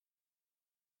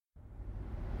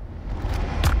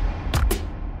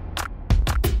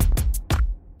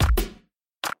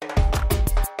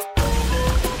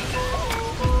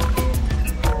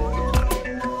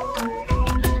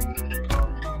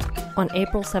On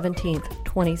April 17,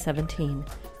 2017,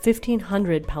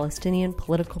 1,500 Palestinian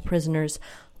political prisoners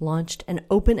launched an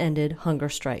open-ended hunger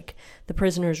strike. The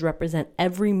prisoners represent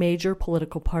every major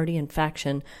political party and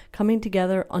faction coming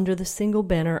together under the single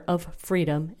banner of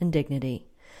freedom and dignity.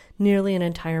 Nearly an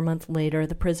entire month later,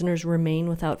 the prisoners remain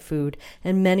without food,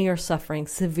 and many are suffering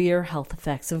severe health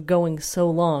effects of going so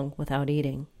long without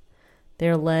eating. They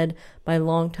are led by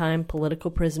longtime political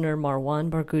prisoner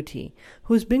Marwan Barghouti,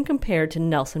 who has been compared to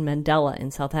Nelson Mandela in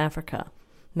South Africa.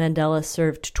 Mandela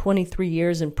served 23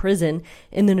 years in prison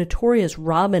in the notorious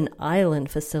Robben Island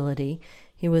facility.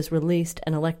 He was released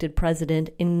and elected president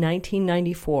in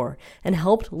 1994 and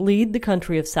helped lead the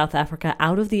country of South Africa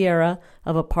out of the era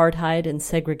of apartheid and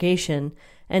segregation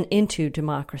and into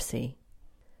democracy.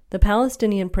 The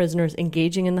Palestinian prisoners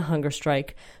engaging in the hunger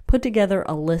strike put together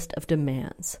a list of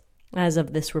demands. As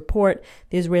of this report,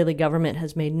 the Israeli government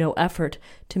has made no effort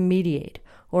to mediate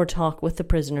or talk with the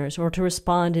prisoners or to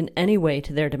respond in any way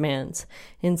to their demands.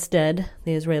 Instead,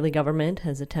 the Israeli government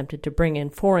has attempted to bring in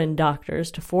foreign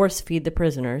doctors to force-feed the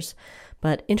prisoners,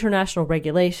 but international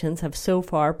regulations have so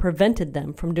far prevented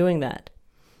them from doing that.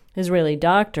 Israeli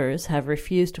doctors have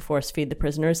refused to force-feed the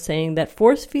prisoners, saying that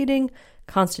force-feeding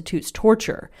constitutes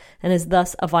torture and is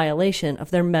thus a violation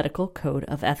of their medical code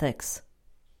of ethics.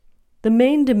 The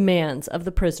main demands of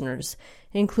the prisoners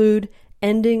include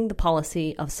ending the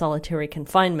policy of solitary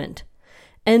confinement,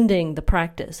 ending the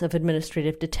practice of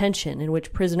administrative detention in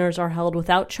which prisoners are held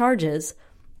without charges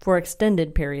for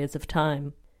extended periods of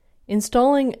time,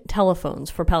 installing telephones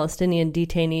for Palestinian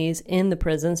detainees in the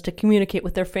prisons to communicate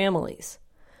with their families,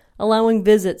 allowing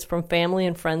visits from family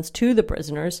and friends to the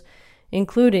prisoners,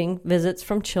 including visits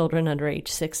from children under age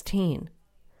 16,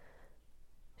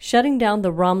 shutting down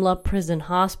the Ramla Prison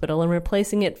Hospital and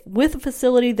replacing it with a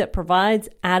facility that provides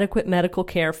adequate medical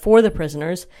care for the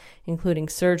prisoners, including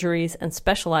surgeries and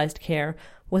specialized care,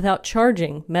 without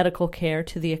charging medical care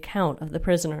to the account of the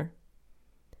prisoner.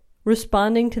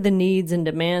 Responding to the needs and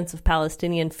demands of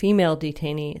Palestinian female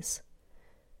detainees.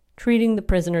 Treating the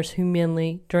prisoners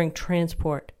humanely during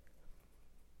transport.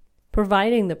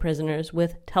 Providing the prisoners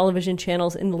with television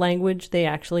channels in language they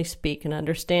actually speak and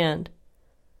understand.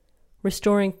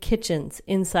 Restoring kitchens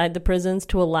inside the prisons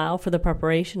to allow for the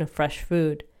preparation of fresh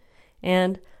food,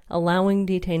 and allowing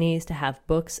detainees to have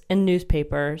books and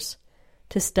newspapers,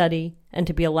 to study, and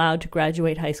to be allowed to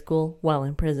graduate high school while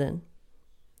in prison.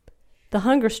 The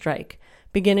hunger strike,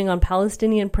 beginning on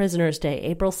Palestinian Prisoners' Day,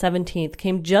 April 17th,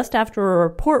 came just after a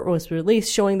report was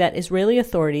released showing that Israeli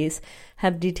authorities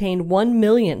have detained 1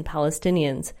 million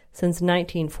Palestinians since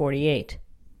 1948.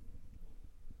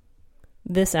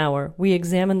 This hour, we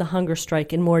examine the hunger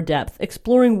strike in more depth,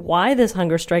 exploring why this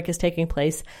hunger strike is taking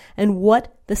place and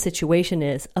what the situation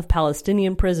is of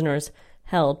Palestinian prisoners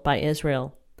held by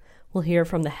Israel. We'll hear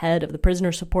from the head of the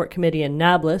Prisoner Support Committee in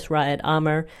Nablus, Raed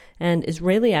Amr, and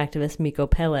Israeli activist Miko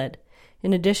Peled.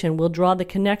 In addition, we'll draw the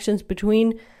connections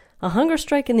between a hunger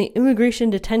strike in the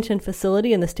immigration detention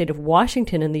facility in the state of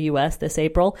Washington in the U.S. this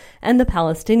April and the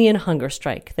Palestinian hunger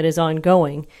strike that is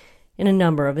ongoing in a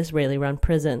number of Israeli-run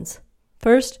prisons.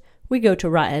 First, we go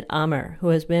to Raed Amr, who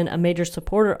has been a major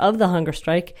supporter of the hunger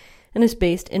strike and is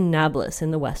based in Nablus in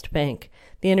the West Bank.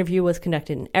 The interview was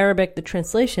conducted in Arabic. The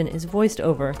translation is voiced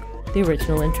over the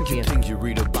original interview. Things you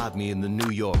read about me in the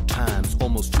New York Times,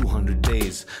 almost 200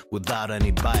 days without any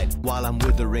bite, while I'm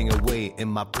withering away in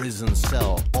my prison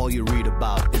cell. All you read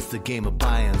about is the game of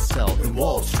buy and sell. In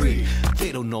Wall Street,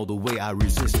 they don't know the way I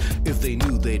resist. If they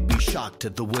knew, they'd be shocked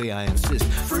at the way I insist.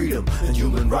 Freedom and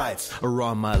human rights are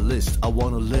on my list. I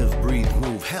wanna live, breathe,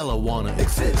 move, hell I wanna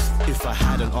exist. If I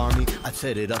had an army, I'd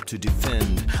set it up to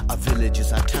defend our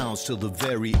villages, our towns till the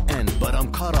very end. But I'm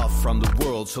cut off from the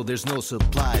world, so there's no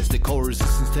supplies. They call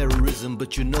resistance terrorism,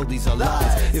 but you know these are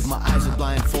lies. If my eyes are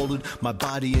blindfolded, my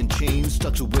body in chains,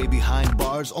 tucked away behind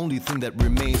bars, only thing that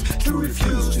remains to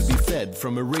refuse to be fed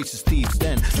from a racist thieves'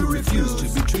 den, to refuse to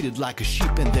be treated like a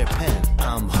sheep in their pen.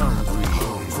 I'm hungry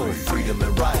for freedom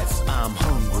and rights. I'm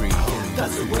hungry,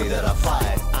 that's the way that I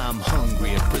fight. I'm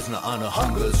hungry and prisoner on a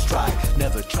hunger strike.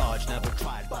 Never charged, never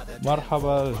tried by the...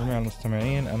 مرحبا جميع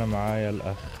المستمعين، أنا معايا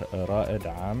الأخ رائد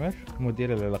عامر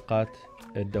مدير العلاقات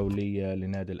الدولية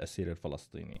لنادي الأسير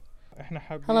الفلسطيني.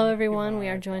 Hello everyone, we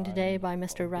are joined today by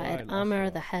Mr. Raed Amr,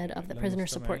 the head of the Prisoner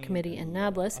Support Committee in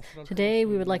Nablus. Today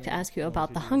we would like to ask you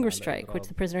about the hunger strike, which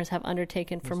the prisoners have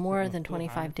undertaken for more than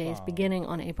 25 days, beginning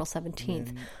on April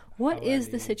 17th. What is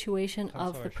the situation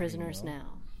of the prisoners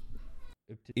now?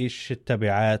 إيش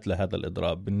التبعات لهذا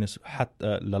الإضراب بالنسبة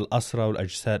حتى للأسرى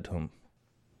والأجسادهم؟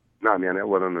 نعم يعني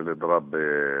أولا الإضراب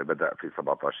بدأ في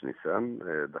 17 نيسان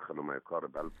دخلوا ما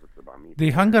يقارب 1700.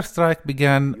 The hunger strike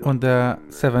began on the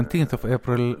 17th of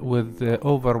April with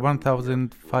over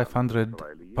 1,500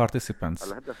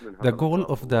 participants. The goal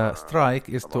of the strike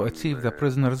is to achieve the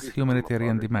prisoners'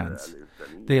 humanitarian demands.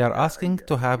 They are asking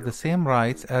to have the same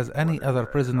rights as any other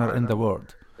prisoner in the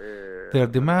world. Their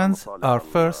demands are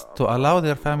first to allow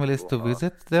their families to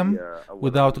visit them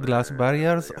without glass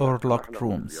barriers or locked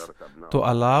rooms, to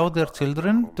allow their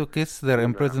children to kiss their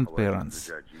imprisoned parents.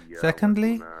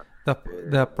 Secondly,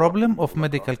 the problem of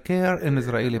medical care in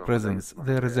Israeli prisons.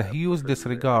 There is a huge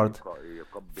disregard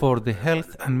for the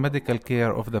health and medical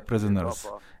care of the prisoners.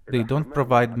 They don't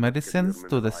provide medicines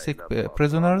to the sick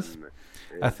prisoners.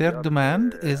 A third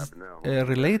demand is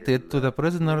related to the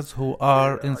prisoners who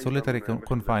are in solitary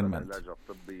confinement.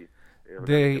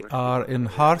 They are in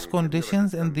harsh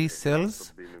conditions in these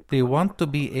cells. They want to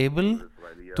be able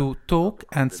to talk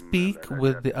and speak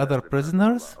with the other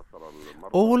prisoners.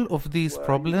 All of these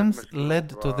problems led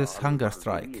to this hunger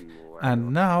strike.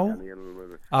 And now,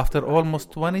 after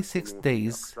almost 26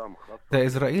 days, the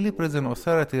Israeli Prison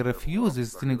Authority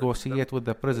refuses to negotiate with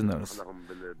the prisoners.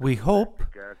 We hope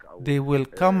they will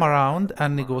come around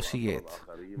and negotiate.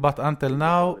 But until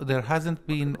now, there hasn't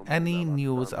been any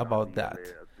news about that.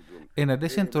 In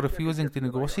addition to refusing to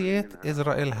negotiate,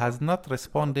 Israel has not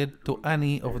responded to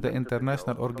any of the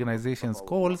international organizations'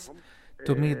 calls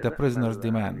to meet the prisoners'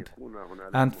 demand.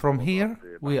 And from here,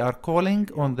 we are calling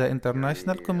on the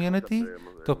international community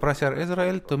to pressure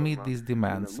Israel to meet these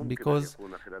demands, because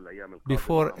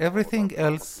before everything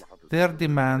else, their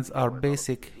demands are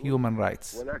basic human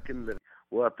rights.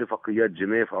 واتفاقيات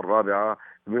جنيف الرابعة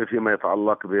فيما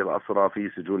يتعلق بالأسرى في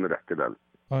سجون الاحتلال.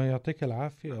 يعطيك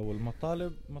العافية.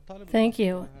 والمطالب Thank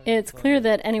you. It's clear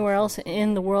that anywhere else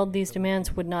in the world these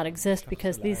demands would not exist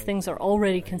because these things are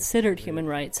already considered human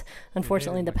rights.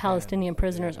 Unfortunately, the Palestinian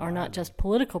prisoners are not just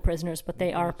political prisoners, but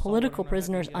they are political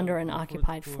prisoners under an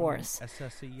occupied force.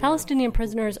 Palestinian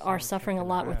prisoners are suffering a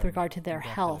lot with regard to their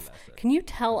health. Can you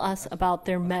tell us about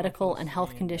their medical and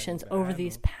health conditions over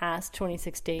these past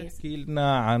 26 days? احكي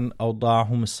لنا عن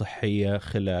أوضاعهم الصحية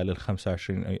خلال ال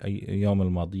 25 يوم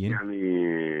الماضيين. يعني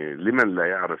لمن لا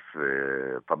يعرف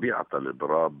طبيعة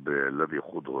الإضراب الذي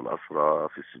يخوضه الأسرى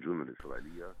في السجون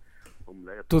الإسرائيلية.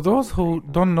 To those who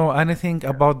don't know anything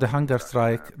about the hunger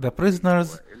strike, the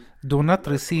prisoners do not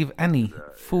receive any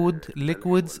food,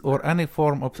 liquids, or any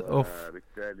form of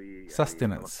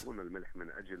sustenance.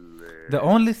 The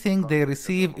only thing they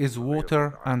receive is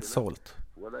water and salt.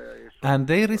 And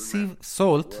they receive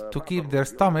salt to keep their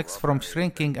stomachs from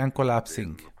shrinking and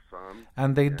collapsing.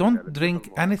 And they don't drink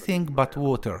anything but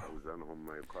water.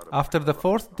 After the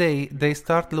fourth day, they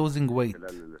start losing weight.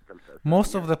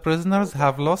 Most of the prisoners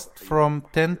have lost from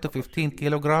 10 to 15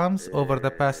 kilograms over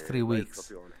the past 3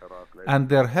 weeks. And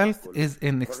their health is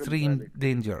in extreme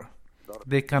danger.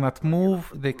 They cannot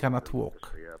move, they cannot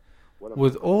walk.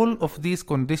 With all of these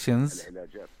conditions,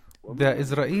 the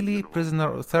Israeli Prisoner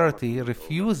Authority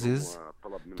refuses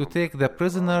to take the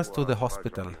prisoners to the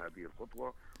hospital.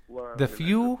 The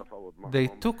few they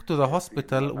took to the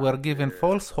hospital were given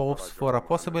false hopes for a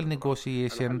possible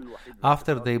negotiation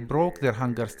after they broke their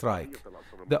hunger strike.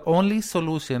 The only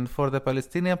solution for the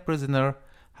Palestinian prisoner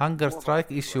hunger strike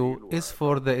issue is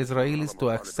for the Israelis to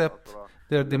accept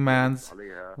their demands,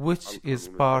 which is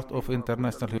part of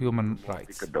international human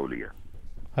rights.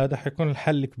 هذا حيكون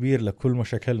الحل كبير لكل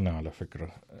مشاكلنا على فكرة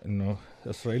إنه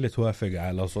إسرائيل توافق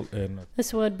على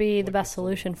This would be the best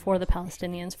solution for the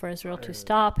Palestinians, for Israel to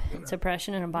stop its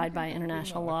oppression and abide by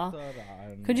international law.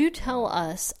 Could you tell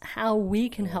us how we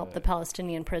can help the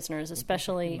Palestinian prisoners,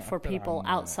 especially for people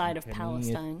outside of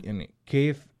Palestine? يعني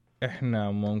كيف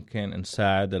إحنا ممكن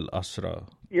نساعد الأسرى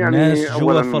ناس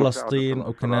جوا فلسطين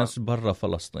وكناس برا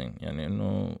فلسطين يعني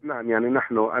إنه نعم يعني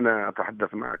أنا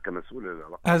أتحدث معك كمسؤول.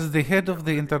 As the head of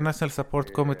the International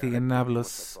Support Committee in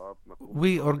Nablus,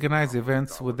 we organize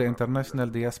events with the international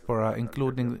diaspora,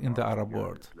 including in the Arab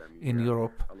world, in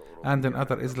Europe, and in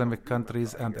other Islamic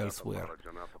countries and elsewhere.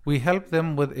 We help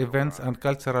them with events and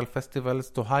cultural festivals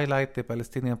to highlight the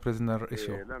Palestinian prisoner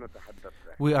issue.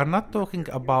 We are not talking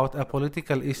about a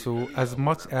political issue as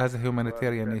much as a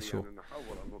humanitarian issue.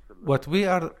 What we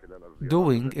are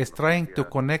doing is trying to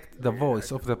connect the voice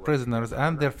of the prisoners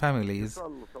and their families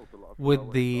with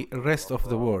the rest of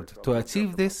the world. To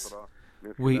achieve this,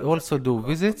 we also do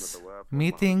visits,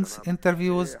 meetings,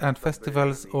 interviews, and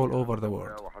festivals all over the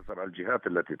world.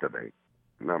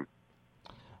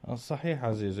 صحيح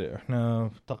عزيزي.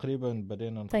 احنا تقريبا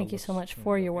بدينا. Thank you so much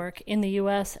for your work. In the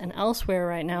U.S. and elsewhere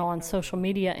right now on social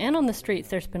media and on the streets,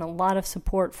 there's been a lot of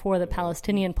support for the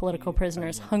Palestinian political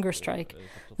prisoners' hunger strike.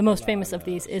 The most famous of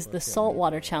these is the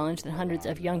saltwater challenge that hundreds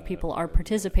of young people are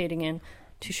participating in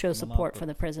to show support for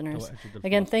the prisoners.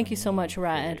 Again, thank you so much,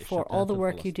 Raed, for all the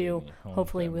work you do.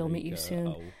 Hopefully we'll meet you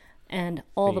soon. And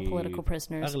all the political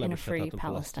prisoners in a free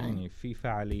Palestine. في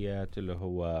فعاليات اللي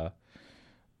هو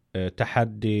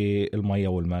تحدي المية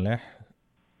والملح،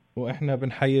 وإحنا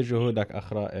بنحيي جهودك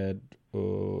أخ رائد،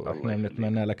 وإحنا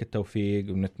بنتمنى لك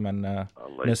التوفيق، ونتمنى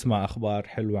نسمع أخبار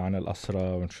حلوة عن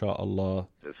الأسرة، وإن شاء الله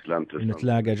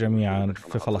نتلاقى جميعا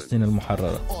في فلسطين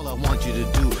المحررة. All I want you to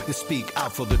do is speak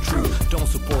out for the truth. Don't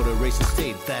support a racist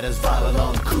state that is violent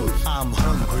on couth. I'm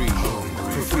hungry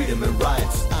for freedom and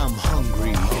rights. I'm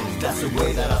hungry. That's the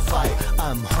way that I fight.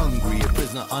 I'm hungry, a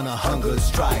prisoner on a hunger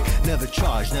strike. Never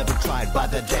charged, never tried by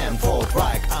the damn Fourth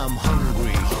Reich. I'm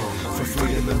hungry for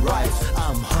freedom and rights.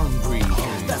 I'm hungry.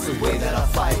 That's the way that I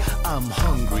fight. I'm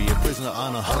hungry, a prisoner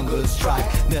on a hunger strike.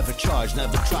 Never charged,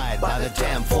 never tried by the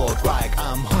damn Fourth Reich.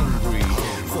 I'm hungry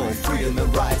for freedom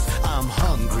and rights. I'm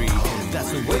hungry.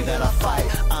 That's the way that I fight.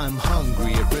 I'm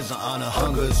hungry, a prisoner on a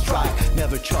hunger strike.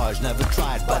 Never charged, never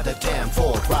tried by the damn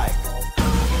Fourth Reich.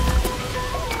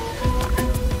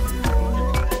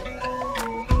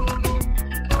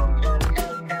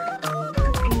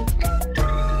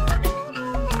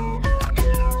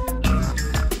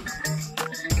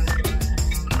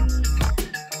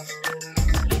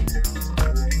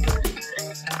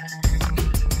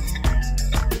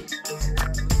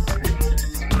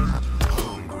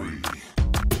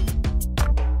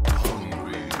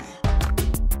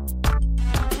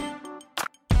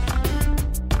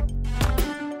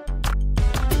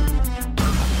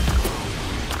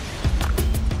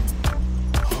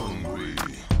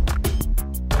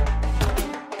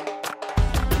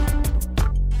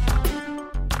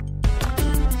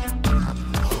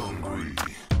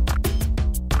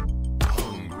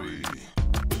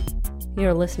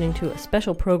 You're listening to a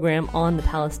special program on the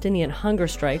Palestinian hunger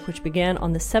strike, which began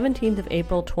on the 17th of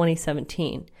April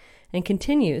 2017 and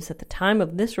continues at the time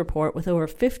of this report with over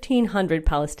 1,500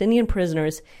 Palestinian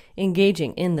prisoners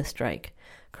engaging in the strike.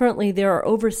 Currently, there are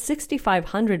over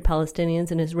 6,500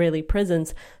 Palestinians in Israeli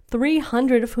prisons,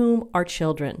 300 of whom are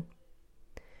children.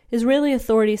 Israeli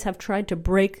authorities have tried to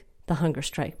break the hunger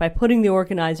strike by putting the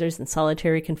organizers in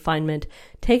solitary confinement,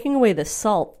 taking away the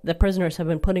salt that prisoners have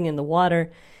been putting in the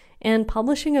water, and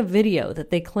publishing a video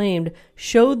that they claimed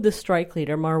showed the strike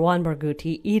leader Marwan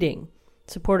Barghouti eating.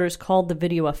 Supporters called the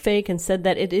video a fake and said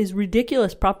that it is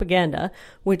ridiculous propaganda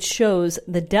which shows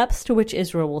the depths to which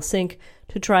Israel will sink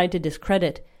to try to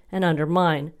discredit and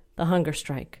undermine the hunger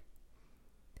strike.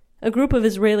 A group of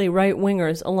Israeli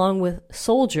right-wingers, along with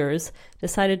soldiers,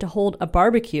 decided to hold a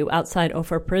barbecue outside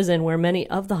Ofer prison where many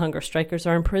of the hunger strikers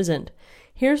are imprisoned.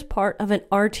 Here's part of an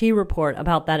RT report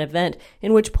about that event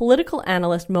in which political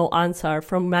analyst Mo Ansar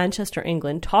from Manchester,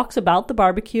 England, talks about the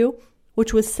barbecue,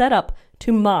 which was set up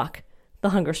to mock the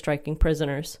hunger-striking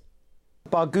prisoners.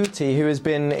 Barghouti, who has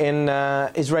been in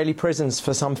Israeli prisons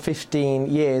for some 15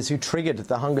 years, who triggered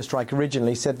the hunger strike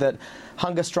originally, said that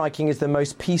hunger striking is the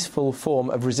most peaceful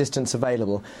form of resistance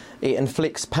available. It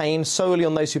inflicts pain solely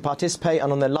on those who participate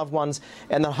and on their loved ones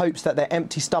in the hopes that their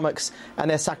empty stomachs and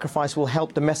their sacrifice will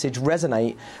help the message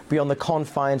resonate beyond the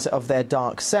confines of their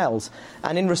dark cells.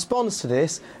 And in response to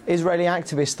this, Israeli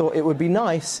activists thought it would be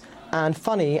nice and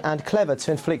funny and clever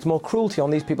to inflict more cruelty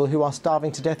on these people who are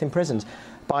starving to death in prisons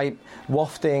by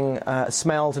wafting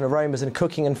smells and aromas and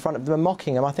cooking in front of them and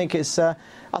mocking them. I think it's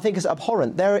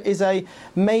abhorrent. There is a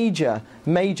major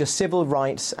civil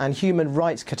rights and human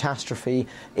rights catastrophe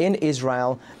in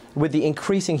Israel with the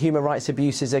increasing human rights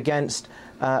abuses against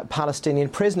Palestinian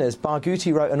prisoners.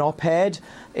 Barghouti wrote an op-ed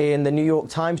in the New York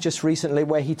Times just recently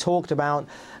where he talked about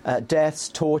deaths,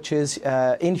 tortures,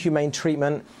 inhumane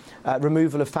treatment,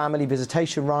 removal of family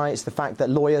visitation rights, the fact that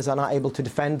lawyers are not able to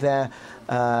defend their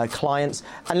clients.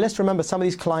 And let's remember, some of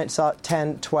these clients are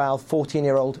 10, 12,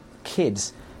 14-year-old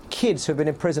kids who have been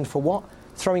imprisoned for what?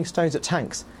 Throwing stones at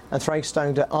tanks and throwing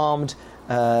stones at armed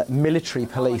military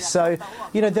police. So,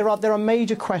 there are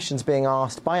major questions being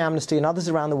asked by Amnesty and others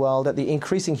around the world at the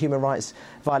increasing human rights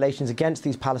violations against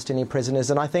these Palestinian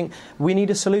prisoners, and I think we need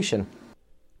a solution.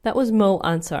 That was Mo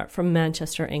Ansar from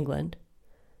Manchester, England.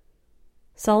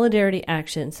 Solidarity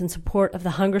actions in support of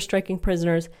the hunger-striking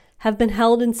prisoners have been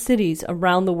held in cities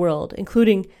around the world,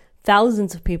 including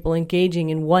thousands of people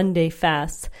engaging in one-day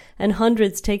fasts and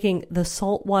hundreds taking the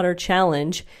saltwater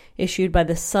challenge issued by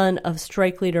the son of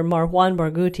strike leader Marwan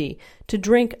Barghouti to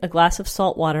drink a glass of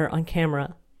salt water on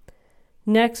camera.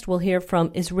 Next, we'll hear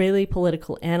from Israeli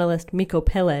political analyst Miko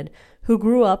Peled, who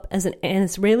grew up as an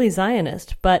Israeli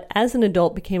Zionist, but as an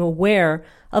adult became aware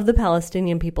of the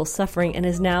Palestinian people's suffering and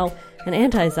is now an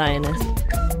anti-Zionist.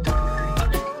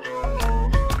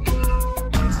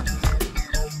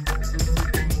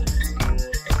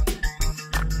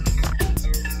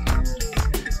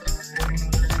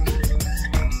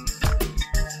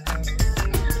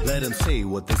 Let them say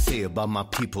what they say about my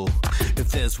people. If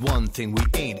there's one thing we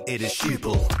ain't, it is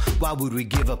sheeple. Why would we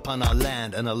give up on our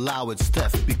land and allow its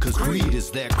theft? Because greed is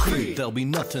their creed. There'll be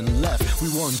nothing left. We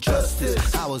want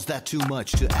justice. How is that too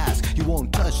much to ask? You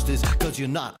won't touch this because you're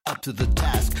not up to the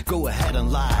task. Go ahead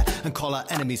and lie and call our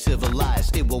enemy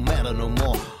civilized. It won't matter no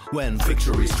more when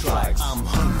victory strikes. I'm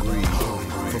hungry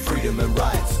for freedom and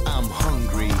rights. I'm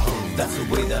hungry. That's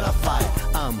the way that I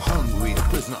fight. I'm hungry, a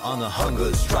prisoner on a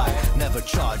hunger strike. Never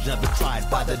charged, never tried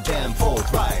by the damn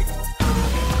Fourth Reich.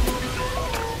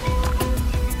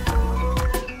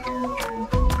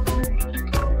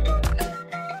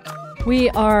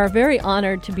 We are very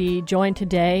honored to be joined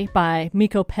today by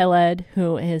Miko Peled,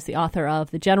 who is the author of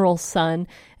The General's Son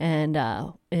and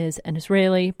is an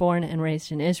Israeli born and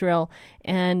raised in Israel,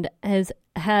 and has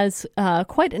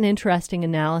quite an interesting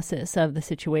analysis of the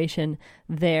situation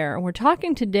there. We're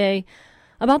talking today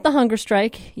about the hunger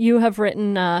strike. You have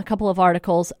written a couple of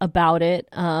articles about it,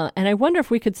 and I wonder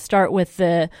if we could start with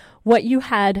what you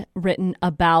had written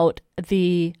about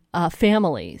the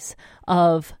families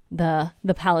of the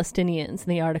Palestinians,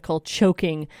 the article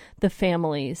Choking the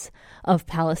Families of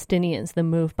Palestinians, the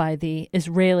move by the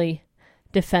Israeli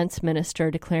defense minister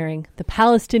declaring the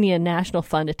Palestinian National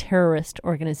Fund a terrorist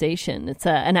organization. It's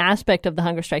an aspect of the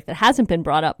hunger strike that hasn't been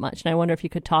brought up much, and I wonder if you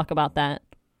could talk about that.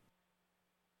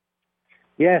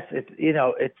 Yes, it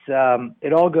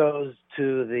all goes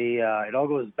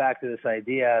back to this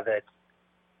idea that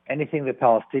anything that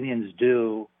Palestinians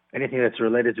do, anything that's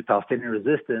related to Palestinian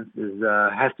resistance,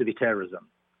 has to be terrorism.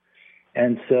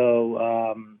 And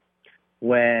so,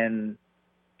 when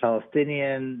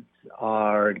Palestinians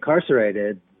are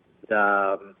incarcerated,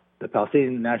 the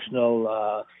Palestinian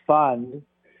National Fund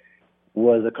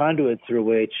was a conduit through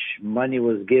which money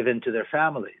was given to their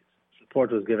families,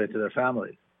 support was given to their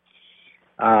families.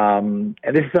 And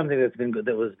this is something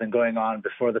that was been going on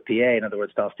before the PA. In other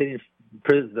words,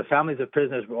 the families of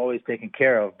prisoners were always taken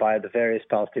care of by the various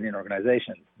Palestinian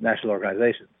organizations, national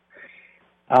organizations.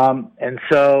 And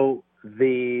so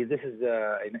this is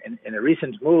in a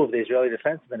recent move, the Israeli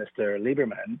Defense Minister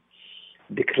Lieberman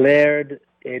declared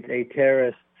it a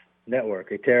terrorist network,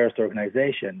 a terrorist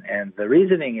organization, and the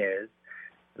reasoning is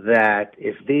that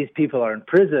if these people are in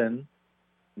prison,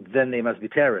 then they must be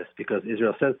terrorists because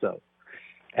Israel says so.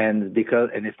 And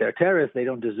if they're terrorists, they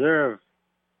don't deserve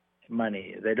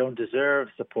money. They don't deserve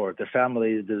support. Their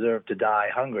families deserve to die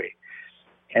hungry.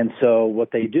 And so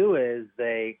what they do is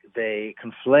they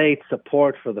conflate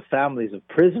support for the families of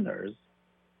prisoners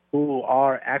who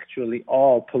are actually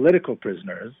all political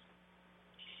prisoners,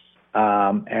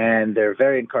 and their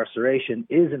very incarceration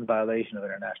is in violation of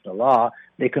international law.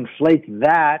 They conflate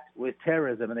that with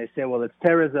terrorism, and they say, well, it's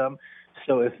terrorism.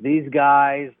 So if these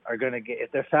guys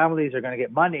if their families are going to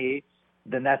get money,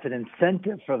 then that's an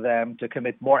incentive for them to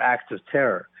commit more acts of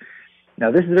terror. Now,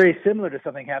 this is very similar to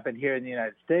something happened here in the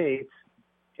United States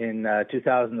in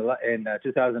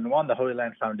 2001. The Holy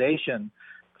Land Foundation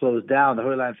closed down. The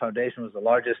Holy Land Foundation was the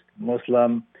largest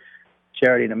Muslim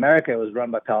charity in America. It was run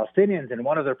by Palestinians, and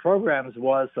one of their programs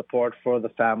was support for the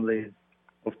families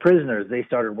of prisoners. They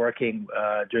started working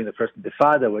during the First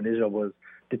Intifada when Israel was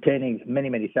detaining many,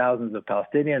 many thousands of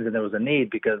Palestinians, and there was a need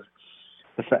because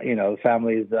the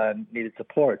families needed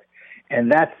support.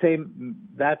 And that same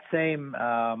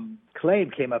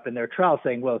claim came up in their trial,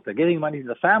 saying, well, if they're giving money to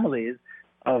the families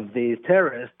of these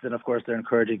terrorists, then of course they're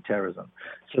encouraging terrorism.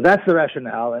 So that's the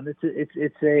rationale, and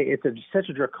it's such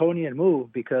a draconian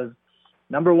move because,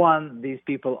 number one, these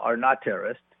people are not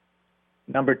terrorists.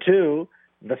 Number two,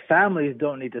 the families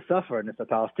don't need to suffer. And if the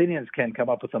Palestinians can come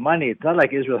up with the money, it's not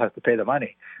like Israel has to pay the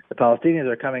money. The Palestinians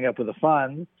are coming up with the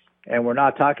funds, and we're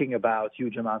not talking about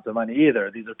huge amounts of money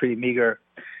either. These are pretty meager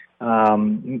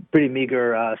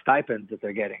stipends that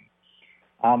they're getting.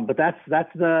 But that's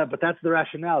the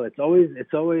rationale. It's always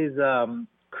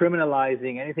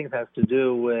criminalizing anything that has to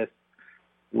do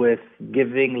with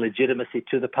giving legitimacy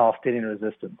to the Palestinian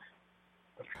resistance.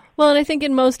 Well, and I think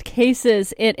in most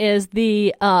cases it is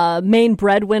the main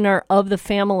breadwinner of the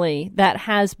family that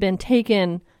has been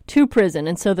taken to prison,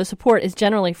 and so the support is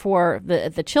generally for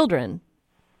the children.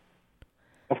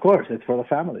 Of course, it's for the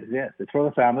families. Yes, it's for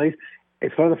the families.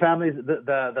 It's for the families.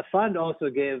 The fund also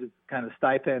gives kind of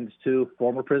stipends to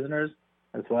former prisoners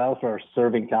as well for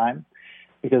serving time.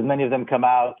 because many of them come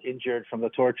out injured from the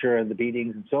torture and the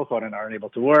beatings and so forth and aren't able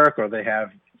to work, or they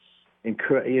have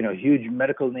huge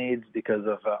medical needs because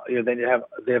of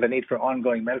they have a need for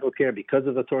ongoing medical care because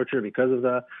of the torture, because of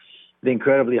the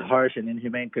incredibly harsh and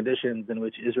inhumane conditions in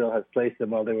which Israel has placed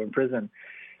them while they were in prison.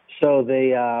 So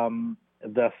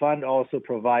the fund also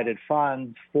provided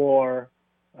funds for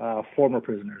former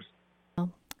prisoners.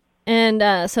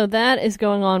 And so that is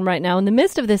going on right now in the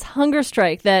midst of this hunger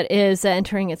strike that is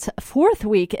entering its fourth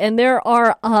week. And there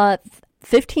are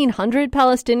 1,500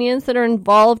 Palestinians that are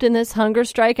involved in this hunger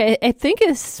strike. I think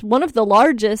it's one of the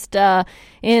largest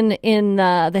in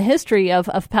the history of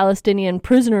Palestinian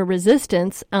prisoner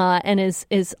resistance, and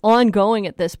is ongoing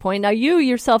at this point. Now, you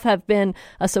yourself have been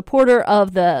a supporter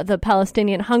of the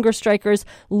Palestinian hunger strikers,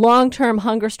 long-term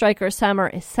hunger striker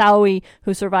Samer Issawi,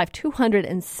 who survived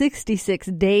 266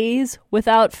 days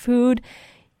without food.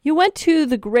 You went to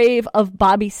the grave of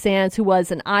Bobby Sands, who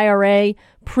was an IRA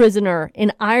prisoner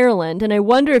in Ireland, and I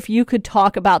wonder if you could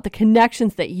talk about the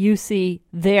connections that you see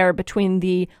there between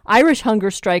the Irish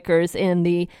hunger strikers in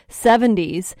the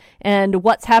 70s and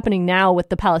what's happening now with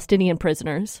the Palestinian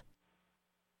prisoners.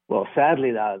 Well, sadly,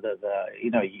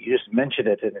 you just mentioned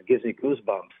it, and it gives me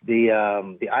goosebumps.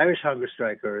 The Irish hunger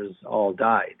strikers all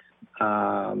died.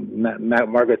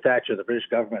 Margaret Thatcher, the British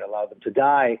government, allowed them to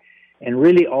die. And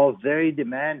really all very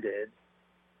demanded,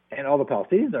 and all the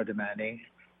Palestinians are demanding,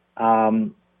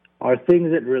 are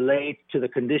things that relate to the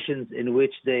conditions in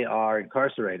which they are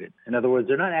incarcerated. In other words,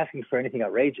 they're not asking for anything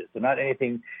outrageous. They're not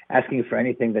asking for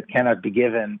anything that cannot be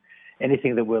given,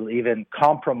 anything that will even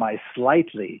compromise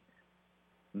slightly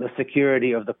the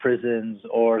security of the prisons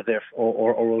or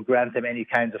will grant them any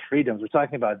kinds of freedoms. We're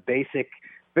talking about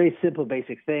very simple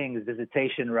basic things: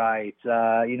 visitation rights,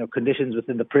 conditions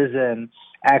within the prison,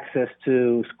 access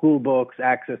to school books,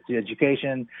 access to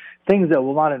education, things that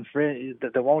will not infringe,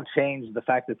 that won't change the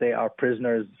fact that they are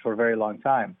prisoners for a very long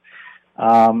time.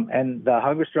 And the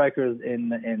hunger strikers in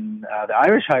the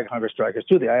Irish hunger strikers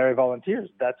too, the IRA volunteers,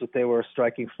 that's what they were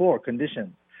striking for,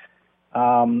 conditions.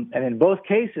 And in both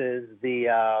cases,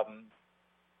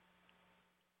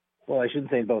 well, I shouldn't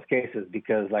say in both cases,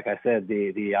 because, like I said,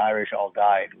 the Irish all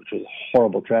died, which was a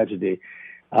horrible tragedy.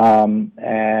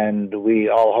 And we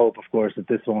all hope, of course, that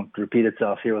this won't repeat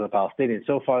itself here with the Palestinians.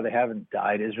 So far, they haven't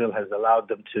died. Israel has allowed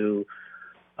them to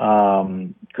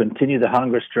continue the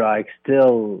hunger strike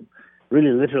still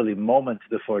really literally moments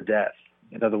before death.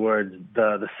 In other words,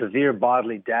 the severe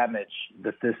bodily damage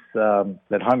that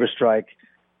that hunger strike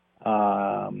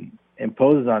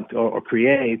imposes on or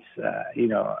creates,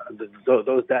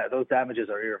 those damages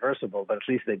are irreversible, but at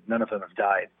least none of them have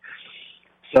died.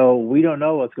 So we don't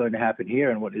know what's going to happen here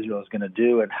and what Israel is going to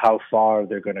do and how far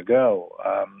they're going to go.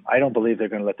 I don't believe they're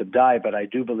going to let them die, but I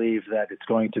do believe that it's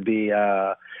going to be,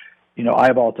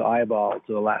 eyeball to eyeball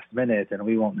to the last minute, and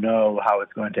we won't know how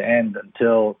it's going to end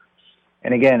until.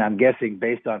 And again, I'm guessing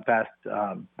based on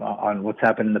on what's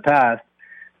happened in the past,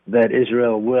 that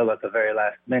Israel will, at the very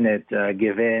last minute,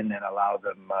 give in and allow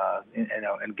them,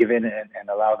 and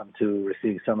allow them to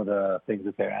receive some of the things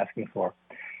that they're asking for.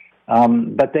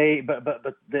 But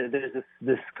there's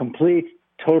this complete,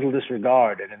 total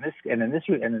disregard, and in this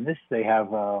they have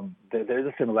there's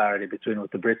a similarity between what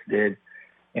the Brits did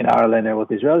in Ireland and what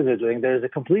the Israelis are doing. There's a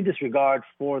complete disregard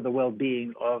for the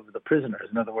well-being of the prisoners.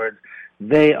 In other words,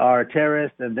 they are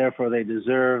terrorists, and therefore they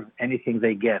deserve anything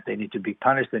they get. They need to be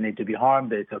punished. They need to be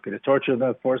harmed. It's okay to torture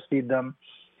them, force feed them.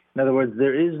 In other words,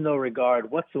 there is no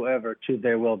regard whatsoever to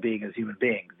their well-being as human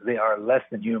beings. They are less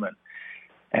than human.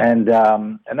 And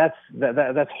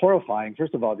that's horrifying,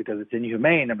 first of all, because it's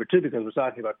inhumane. Number two, because we're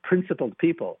talking about principled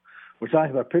people. We're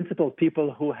talking about principled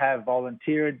people who have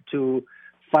volunteered to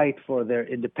fight for their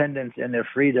independence and their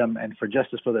freedom and for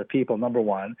justice for their people. Number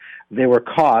one, they were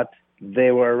caught,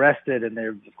 they were arrested, and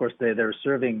they're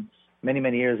serving many,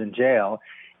 many years in jail,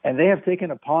 and they have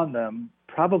taken upon them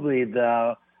probably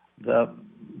the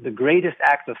greatest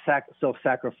act of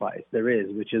self-sacrifice there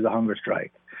is, which is a hunger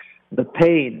strike. The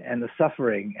pain and the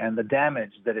suffering and the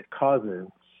damage that it causes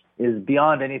is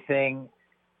beyond anything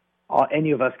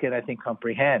any of us can, I think,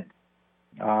 comprehend.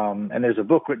 And there's a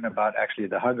book written about actually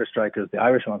the hunger strikers, the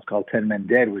Irish ones, called 10 Men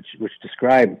Dead, which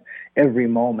describes every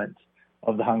moment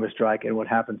of the hunger strike and what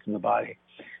happens in the body.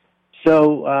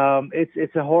 So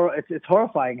it's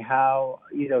horrifying how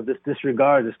this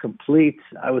disregard, this complete,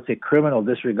 I would say, criminal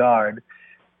disregard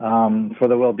for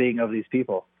the well-being of these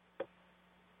people.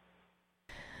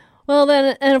 Well,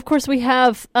 then, and of course, we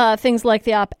have things like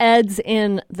the op-eds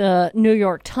in the New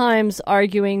York Times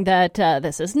arguing that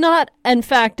this is not, in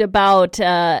fact, about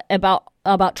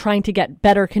about trying to get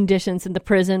better conditions in the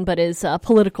prison, but is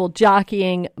political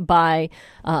jockeying by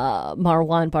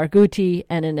Marwan Barghouti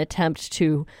and an attempt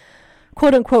to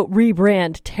quote unquote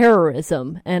rebrand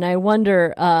terrorism. And I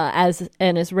wonder, as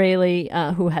an Israeli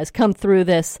who has come through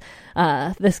this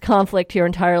conflict your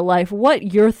entire life,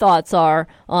 what your thoughts are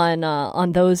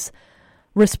on those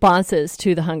responses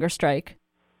to the hunger strike.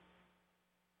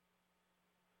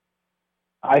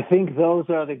 I think those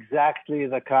are exactly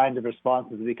the kind of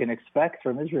responses we can expect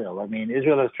from Israel. I mean,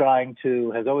 Israel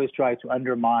has always tried to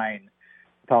undermine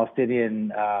Palestinian,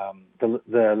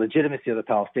 the legitimacy of the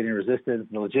Palestinian resistance,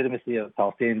 the legitimacy of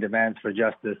Palestinian demands for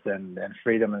justice and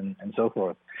freedom and so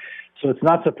forth. So it's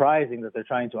not surprising that they're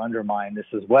trying to undermine this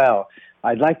as well.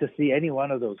 I'd like to see any one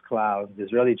of those clowns,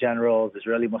 Israeli generals,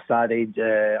 Israeli Mossad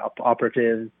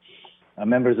operatives,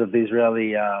 members of the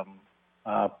Israeli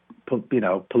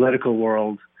political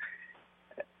world,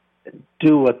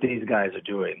 do what these guys are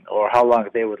doing, or how long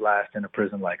they would last in a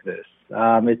prison like this.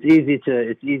 It's easy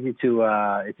to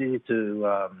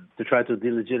try to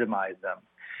delegitimize them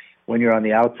when you're on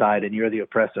the outside and you're the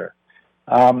oppressor.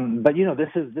 But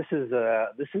this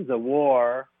is a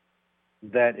war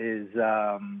that is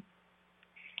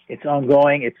it's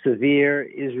ongoing. It's severe.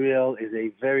 Israel is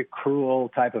a very cruel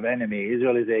type of enemy.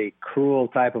 Israel is a cruel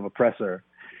type of oppressor.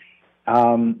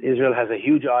 Israel has a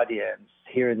huge audience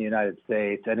here in the United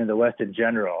States and in the West in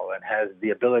general, and has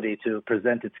the ability to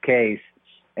present its case.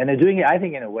 And they're doing it, I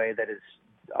think, in a way that is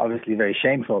obviously very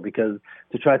shameful, because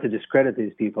to try to discredit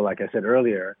these people, like I said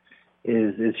earlier,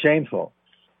 is shameful.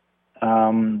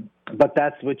 But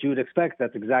that's what you would expect.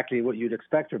 That's exactly what you'd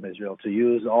expect from Israel, to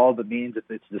use all the means at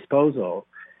its disposal,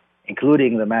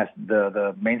 including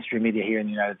the mainstream media here in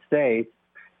the United States,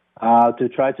 to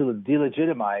try to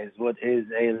delegitimize what is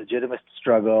a legitimate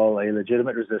struggle, a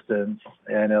legitimate resistance,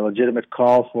 and a legitimate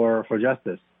call for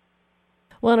justice.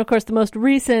 Well, and of course, the most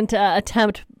recent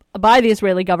attempt by the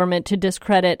Israeli government to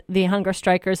discredit the hunger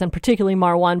strikers, and particularly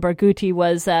Marwan Barghouti,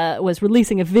 was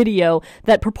releasing a video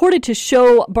that purported to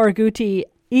show Barghouti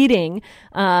eating,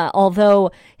 although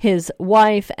his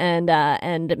wife and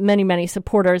many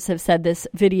supporters have said this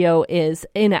video is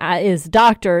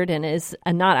doctored and is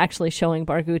not actually showing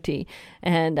Barghouti.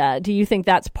 And do you think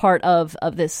that's part of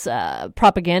this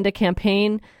propaganda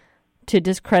campaign to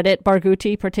discredit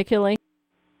Barghouti particularly?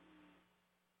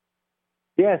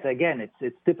 Yes, again,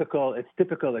 it's typical. It's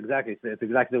typical. Exactly. It's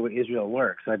exactly the way Israel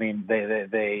works. I mean,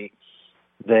 they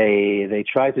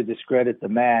try to discredit the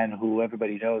man who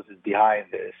everybody knows is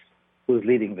behind this, who's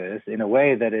leading this, in a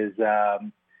way that is,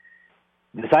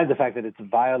 besides the fact that it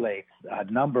violates a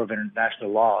number of international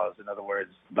laws. In other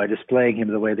words, by displaying him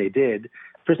the way they did.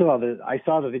 First of all, I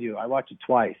saw the video. I watched it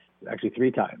twice, actually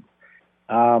 3 times.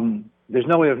 There's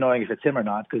no way of knowing if it's him or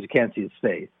not, because you can't see his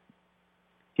face.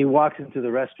 He walks into the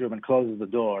restroom and closes the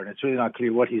door, and it's really not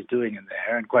clear what he's doing in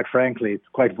there. And quite frankly, it's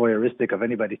quite voyeuristic of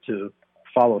anybody to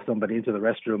follow somebody into the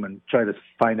restroom and try to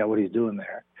find out what he's doing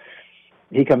there.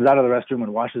 He comes out of the restroom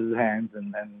and washes his hands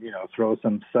and throws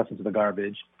some stuff into the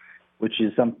garbage, which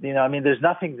is there's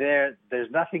nothing there. There's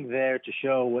nothing there to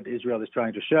show what Israel is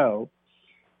trying to show.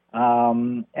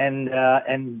 And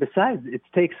besides, it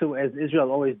takes, as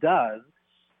Israel always does,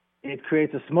 it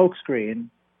creates a smokescreen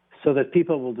so that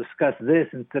people will discuss this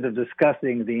instead of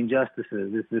discussing the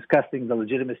injustices. It's discussing the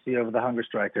legitimacy of the hunger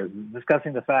strikers,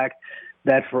 discussing the fact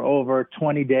that for over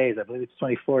 20 days, I believe it's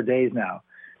 24 days now,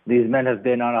 these men have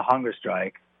been on a hunger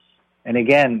strike. And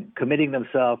again, committing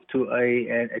themselves to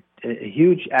a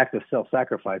huge act of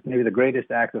self-sacrifice, maybe the greatest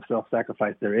act of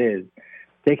self-sacrifice there is,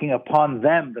 taking upon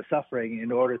them the suffering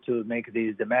in order to make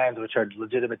these demands, which are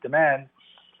legitimate demands.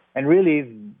 And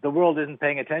really, the world isn't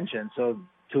paying attention to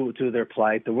their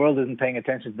plight. The world isn't paying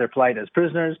attention to their plight as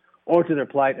prisoners or to their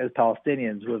plight as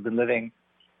Palestinians who have been living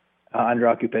under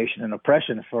occupation and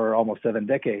oppression for almost 7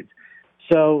 decades.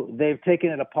 So they've taken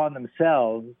it upon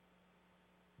themselves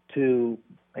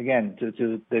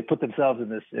they put themselves in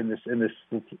this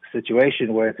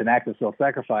situation where it's an act of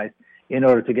self-sacrifice in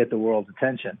order to get the world's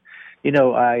attention.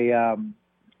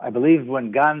 I believe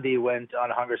when Gandhi went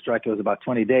on a hunger strike, it was about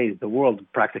 20 days. The world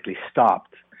practically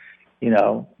stopped.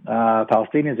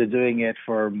 Palestinians are doing it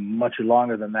for much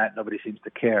longer than that. Nobody seems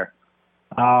to care.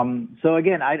 So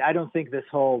again, I don't think this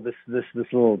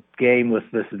little game with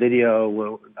this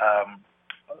video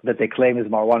that they claim is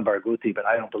Marwan Barghouti, but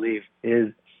I don't believe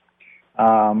is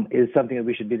something that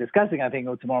we should be discussing. I think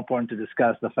it's more important to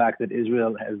discuss the fact that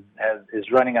Israel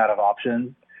is running out of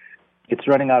options. It's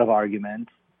running out of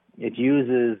arguments. It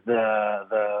uses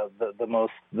the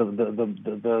most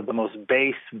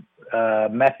base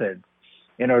methods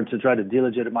in order to try to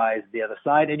delegitimize the other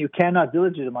side. And you cannot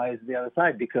delegitimize the other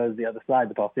side because the other side,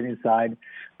 the Palestinian side,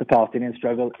 the Palestinian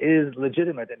struggle is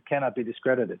legitimate and cannot be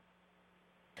discredited.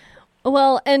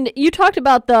 Well, and you talked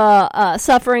about the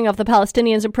suffering of the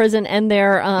Palestinians in prison and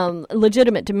their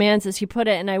legitimate demands, as you put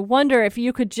it, and I wonder if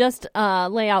you could just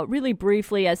lay out really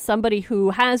briefly, as somebody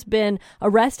who has been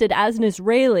arrested as an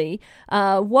Israeli,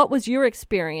 what was your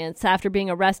experience after being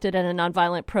arrested in a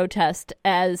nonviolent protest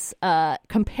as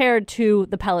compared to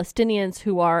the Palestinians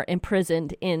who are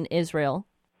imprisoned in Israel?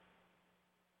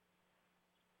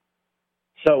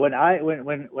 So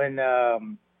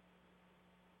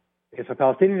if a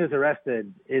Palestinian is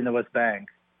arrested in the West Bank,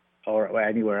 or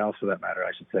anywhere else for that matter,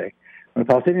 I should say, when a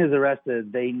Palestinian is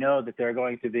arrested, they know that they're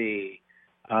going to be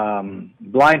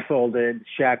blindfolded,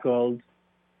 shackled,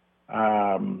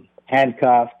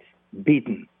 handcuffed,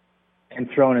 beaten, and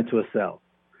thrown into a cell.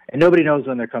 And nobody knows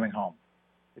when they're coming home.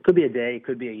 It could be a day, it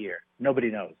could be a year.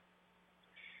 Nobody knows.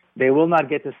 They will not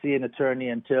get to see an attorney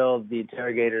until the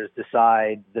interrogators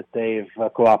decide that they've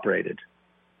cooperated.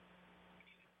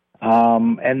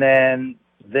 And then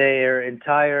the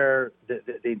entire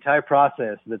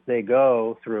process that they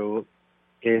go through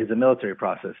is a military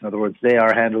process. In other words, they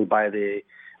are handled by the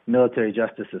military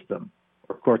justice system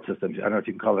or court system. I don't know if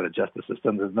you can call it a justice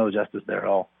system. There's no justice there at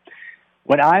all.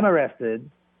 When I'm arrested,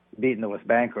 be it in the West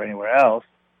Bank or anywhere else,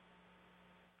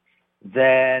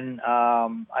 then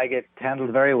I get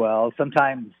handled very well.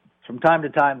 Sometimes, from time to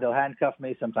time, they'll handcuff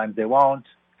me. Sometimes they won't.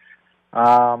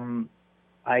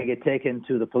 I get taken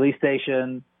to the police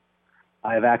station.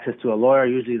 I have access to a lawyer.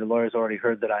 Usually the lawyer's already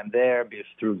heard that I'm there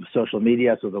through social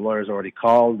media, so the lawyer's already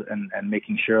called and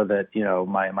making sure that,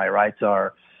 my rights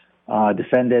are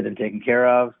defended and taken care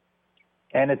of.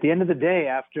 And at the end of the day,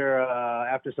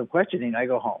 after some questioning, I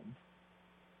go home.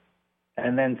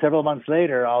 And then several months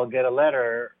later, I'll get a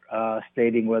letter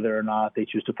stating whether or not they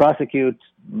choose to prosecute.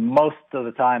 Most of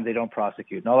the time, they don't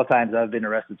prosecute. And all the times I've been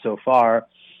arrested so far,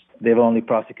 they've only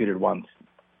prosecuted once.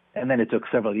 And then it took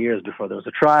several years before there was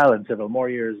a trial, and several more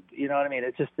years. You know what I mean?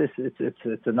 It's just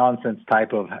it's a nonsense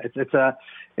type of it's a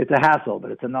hassle,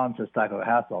 but it's a nonsense type of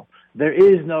hassle. There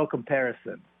is no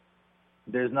comparison.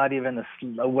 There's not even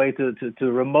a way to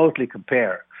remotely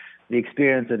compare the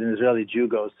experience that an Israeli Jew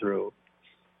goes through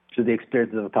to the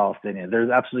experience of a Palestinian. There's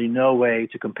absolutely no way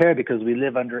to compare because we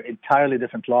live under entirely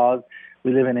different laws.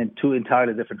 We live in two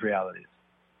entirely different realities.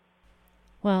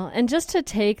 Well, and just to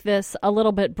take this a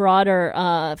little bit broader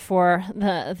for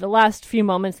the last few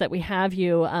moments that we have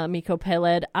you, Miko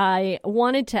Peled, I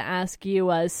wanted to ask you,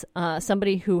 as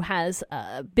somebody who has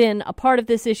been a part of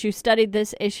this issue, studied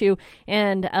this issue,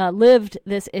 and lived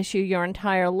this issue your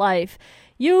entire life.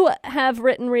 You have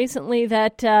written recently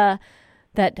that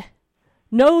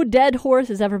no dead horse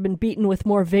has ever been beaten with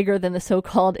more vigor than the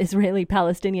so-called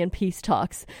Israeli-Palestinian peace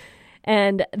talks,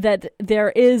 and that there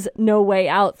is no way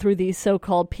out through these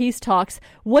so-called peace talks.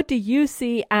 What do you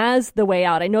see as the way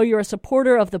out? I know you're a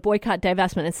supporter of the boycott,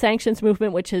 divestment, and sanctions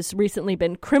movement, which has recently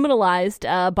been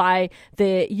criminalized by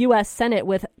the U.S. Senate,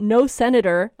 with no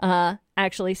senator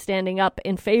actually standing up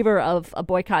in favor of a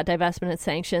boycott, divestment, and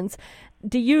sanctions.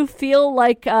 Do you feel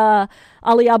like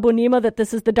Ali Abu Nima, that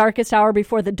this is the darkest hour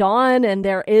before the dawn, and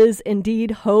there is indeed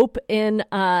hope in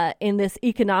this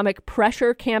economic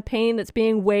pressure campaign that's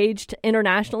being waged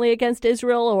internationally against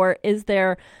Israel, or is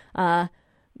there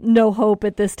no hope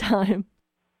at this time?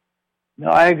 No,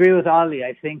 I agree with Ali.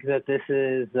 I think that this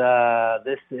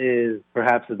is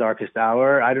perhaps the darkest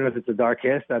hour. I don't know if it's the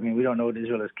darkest. I mean, we don't know what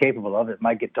Israel is capable of. It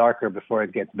might get darker before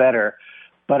it gets better.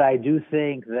 But I do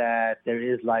think that there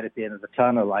is light at the end of the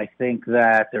tunnel. I think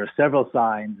that there are several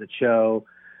signs that show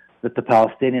that the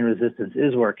Palestinian resistance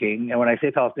is working. And when I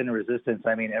say Palestinian resistance,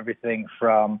 I mean everything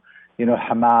from,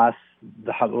 Hamas,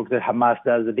 the work that Hamas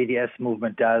does, the BDS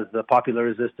movement does, the popular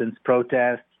resistance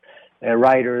protests,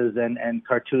 writers and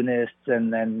cartoonists,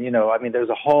 and then, there's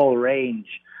a whole range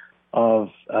of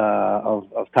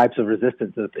types of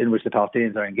resistance in which the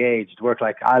Palestinians are engaged. Work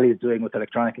like Ali is doing with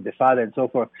Electronic Intifada and so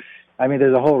forth. I mean,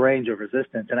 there's a whole range of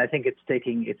resistance, and I think it's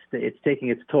taking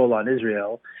its toll on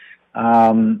Israel.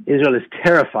 Israel is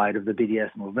terrified of the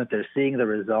BDS movement. They're seeing the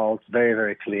results very,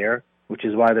 very clear, which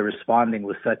is why they're responding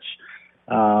with such,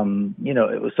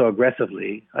 it was so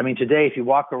aggressively. I mean, today, if you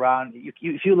walk around, if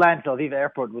you land Tel Aviv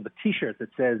airport with a T-shirt that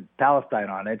says Palestine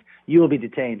on it, you will be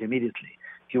detained immediately.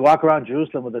 If you walk around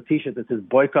Jerusalem with a T-shirt that says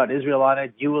boycott Israel on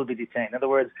it, you will be detained. In other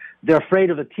words, they're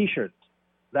afraid of the T-shirt.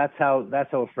 That's how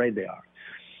afraid they are.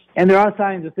 And there are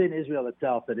signs within Israel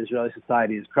itself that Israeli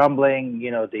society is crumbling.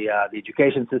 The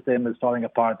education system is falling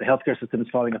apart. The healthcare system is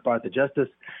falling apart. The justice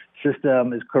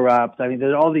system is corrupt. I mean,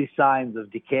 there are all these signs of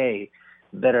decay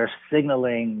that are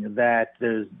signaling that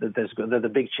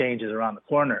the big change is around the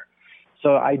corner.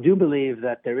 So I do believe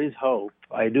that there is hope.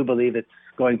 I do believe it's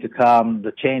going to come.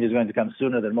 The change is going to come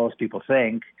sooner than most people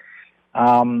think.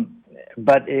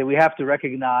 But we have to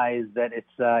recognize that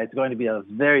it's going to be a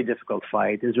very difficult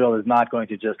fight. Israel is not going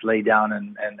to just lay down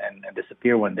and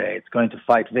disappear one day. It's going to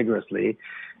fight vigorously,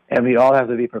 and we all have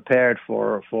to be prepared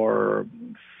for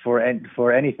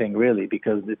anything really,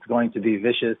 because it's going to be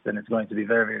vicious and it's going to be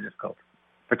very, very difficult,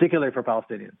 particularly for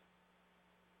Palestinians.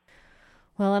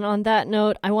 Well, and on that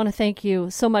note, I want to thank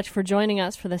you so much for joining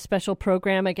us for this special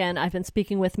program. Again, I've been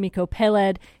speaking with Miko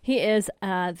Peled. He is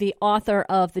the author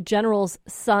of The General's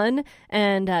Son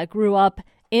and grew up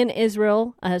in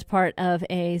Israel as part of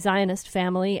a Zionist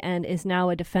family and is now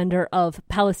a defender of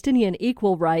Palestinian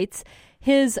equal rights.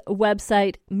 His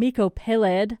website,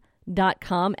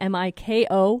 mikopeled.com,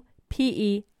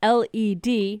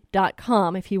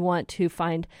 MIKOPELED.com, if you want to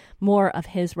find more of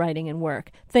his writing and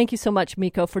work. Thank you so much,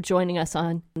 Miko, for joining us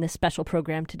on this special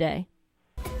program today.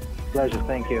 Pleasure.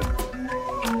 Thank you.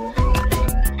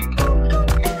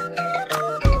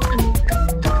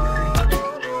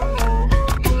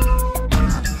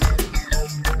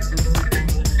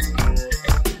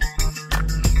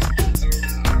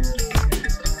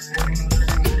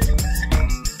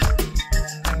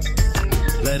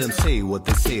 Let them say what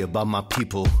they say about my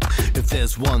people. If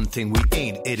there's one thing we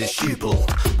ain't, it is sheeple.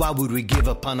 Why would we give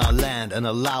up on our land and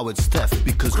allow its theft?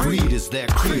 Because greed is their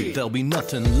creed. There'll be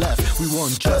nothing left. We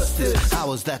want justice.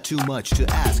 How is that too much to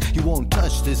ask? You won't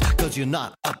touch this because you're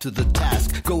not up to the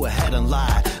task. Go ahead and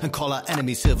lie and call our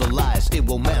enemy civilized. It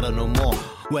won't matter no more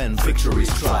when victory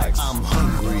strikes. I'm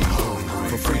hungry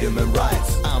for freedom and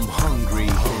rights. I'm hungry.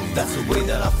 That's the way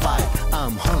that I fight.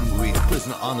 I'm hungry, a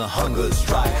prisoner on a hunger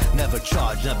strike. Never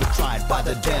charged, never tried by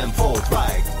the damn Fourth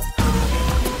Reich.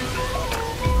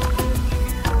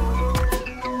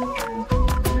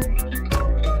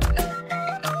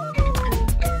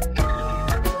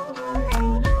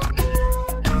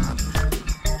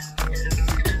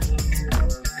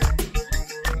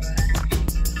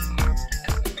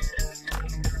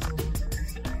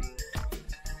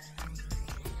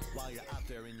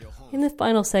 In the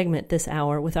final segment this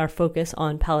hour, with our focus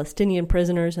on Palestinian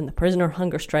prisoners and the prisoner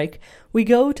hunger strike, we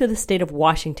go to the state of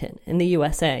Washington in the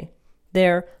USA.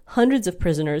 There, hundreds of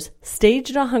prisoners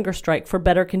staged a hunger strike for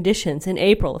better conditions in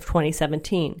April of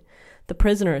 2017. The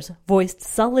prisoners voiced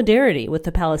solidarity with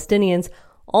the Palestinians,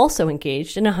 also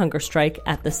engaged in a hunger strike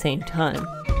at the same time.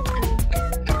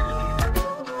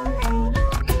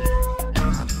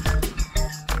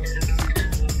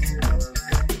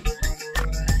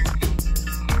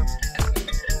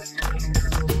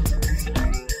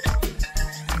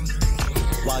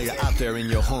 There in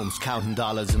your homes, counting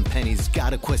dollars and pennies.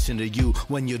 Got a question to you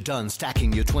when you're done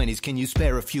stacking your 20s. Can you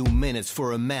spare a few minutes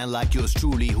for a man like yours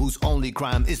truly, whose only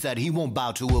crime is that he won't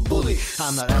bow to a bully?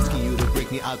 I'm not asking you to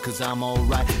break me out cause I'm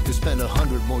alright, to spend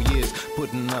 100 more years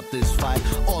putting up this fight.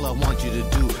 All I want you to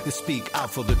do is speak out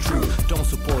for the truth. Don't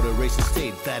support a racist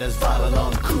state that is violent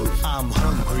on coup. I'm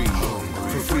hungry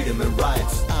for freedom and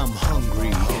rights. I'm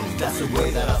hungry, that's the way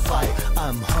that I fight.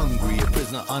 I'm hungry, a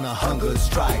prisoner on a hunger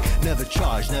strike. Never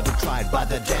charged, never tried by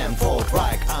the damn Fourth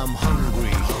Reich. I'm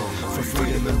hungry for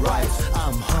freedom and rights.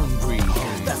 I'm hungry,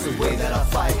 that's the way that I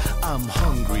fight. I'm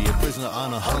hungry, a prisoner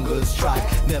on a hunger strike.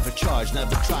 Never charged,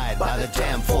 never tried by the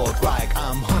damn Fourth Reich.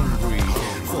 I'm hungry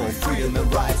for freedom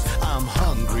and rights. I'm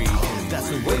hungry, that's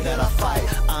the way that I fight.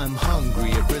 I'm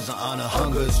hungry, a prisoner on a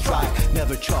hunger strike.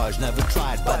 Never charged, never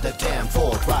tried by the damn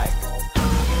Fourth Reich.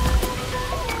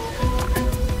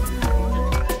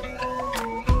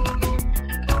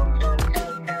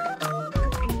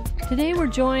 Today we're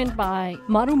joined by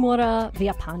Marumora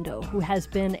Viapando, who has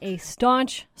been a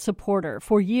staunch supporter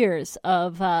for years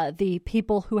of the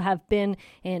people who have been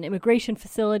in immigration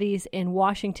facilities in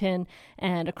Washington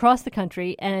and across the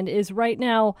country, and is right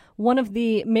now one of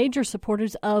the major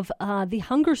supporters of the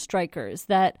hunger strikers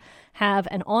that have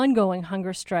an ongoing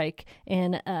hunger strike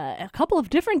in a couple of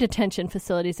different detention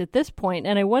facilities at this point.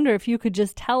 And I wonder if you could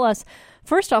just tell us,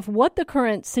 first off, what the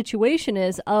current situation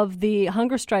is of the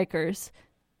hunger strikers.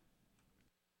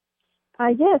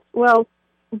 Yes, well,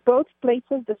 both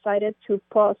places decided to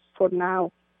pause for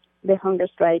now the hunger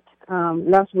strike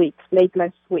late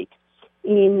last week.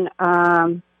 In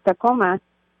Tacoma,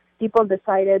 people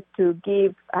decided to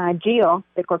give GEO,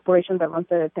 the corporation that runs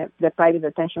the private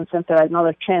detention center,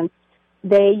 another chance.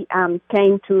 They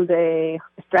came to the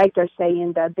strikers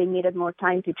saying that they needed more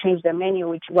time to change the menu,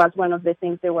 which was one of the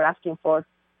things they were asking for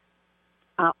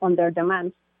on their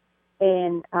demands.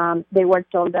 And they were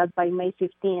told that by May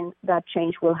 15, that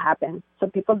change will happen. So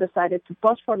people decided to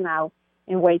pause for now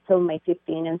and wait till May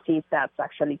 15 and see if that's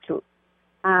actually true.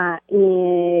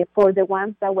 For the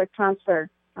ones that were transferred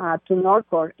to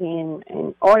Norcor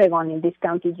in Oregon, in this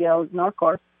county jail,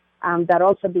 Norcor, that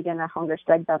also began a hunger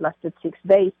strike that lasted 6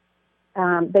 days,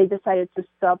 they decided to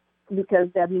stop because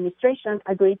the administration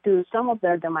agreed to some of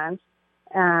their demands,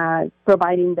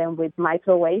 providing them with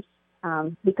microwaves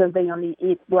because they only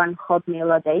eat one hot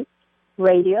meal a day,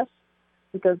 radios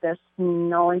because there's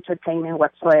no entertainment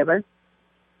whatsoever,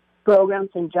 programs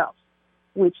and jobs,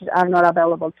 which are not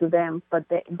available to them, but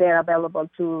they're available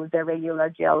to the regular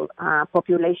jail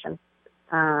population.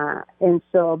 And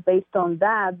so based on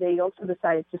that, they also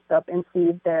decided to stop and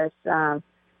see if there's,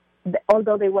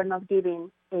 although they were not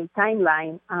giving a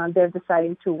timeline, they're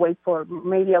deciding to wait for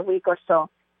maybe a week or so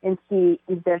and see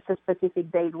if there's a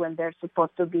specific date when they're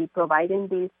supposed to be providing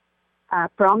these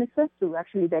promises, to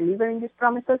actually delivering these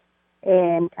promises.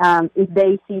 And if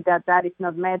they see that that is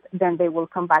not met, then they will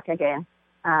come back again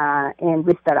and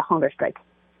restart a hunger strike.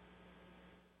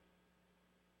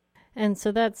 And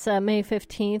so that's May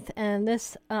 15th, and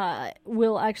this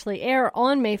will actually air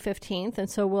on May 15th, and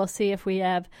so we'll see if we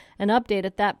have an update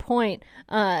at that point.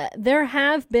 There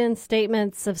have been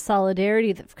statements of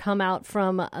solidarity that have come out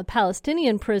from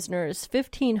Palestinian prisoners,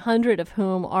 1,500 of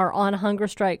whom are on hunger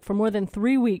strike for more than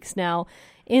 3 weeks now,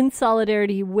 in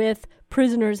solidarity with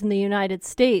prisoners in the United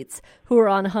States who are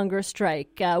on hunger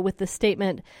strike, with the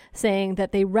statement saying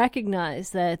that they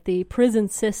recognize that the prison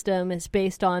system is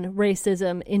based on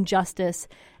racism, injustice,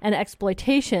 and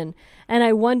exploitation. And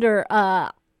I wonder,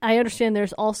 I understand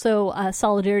there's also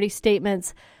solidarity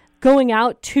statements going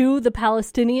out to the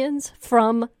Palestinians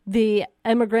from the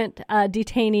immigrant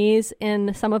detainees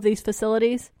in some of these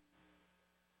facilities.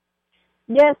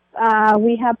 Yes,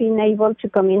 we have been able to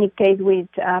communicate with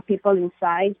people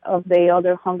inside of the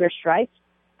other hunger strikes,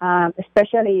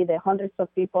 especially the hundreds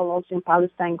of people also in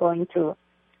Palestine going through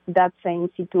that same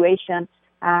situation.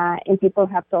 And people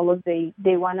have told us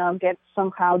they want to get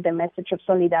somehow the message of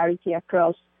solidarity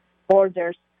across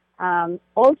borders.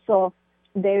 Also,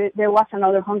 there was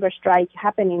another hunger strike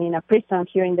happening in a prison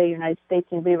here in the United States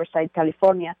in Riverside,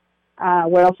 California,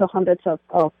 where also hundreds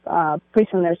of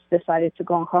prisoners decided to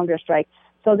go on hunger strike.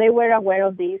 So they were aware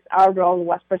of this. Our role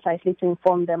was precisely to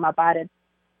inform them about it.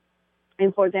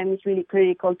 And for them, it's really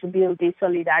critical to build this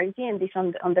solidarity and this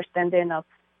understanding of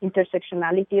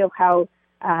intersectionality of how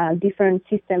different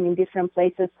systems in different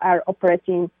places are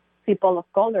operating people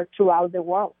of color throughout the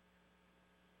world.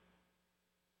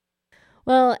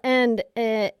 Well, and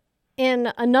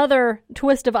in another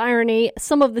twist of irony,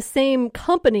 some of the same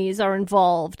companies are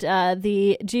involved.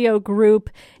 The GEO Group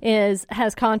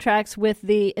has contracts with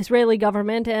the Israeli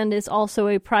government and is also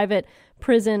a private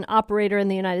prison operator in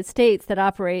the United States that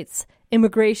operates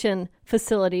immigration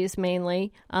facilities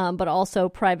mainly, but also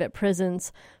private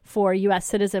prisons for U.S.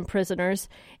 citizen prisoners.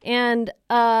 And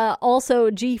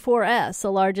also G4S,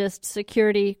 the largest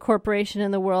security corporation in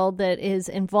the world that is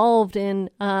involved in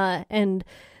and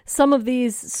some of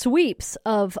these sweeps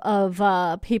of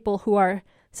people who are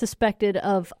suspected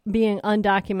of being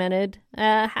undocumented,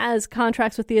 has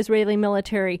contracts with the Israeli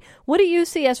military. What do you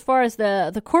see as far as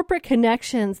the corporate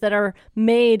connections that are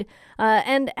made,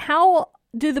 and how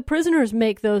do the prisoners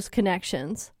make those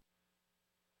connections?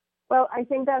 Well, I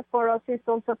think that for us it's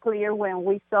also clear when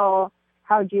we saw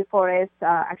how G4S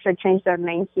actually changed their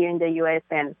name here in the U.S.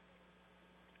 and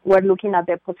we're looking at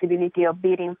the possibility of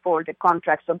bidding for the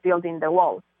contracts of building the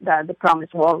wall, the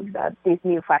promised wall that this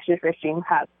new fascist regime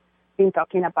has been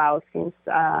talking about since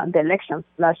the elections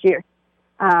last year.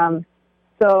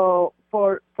 So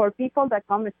for people that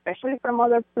come, especially from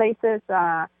other places,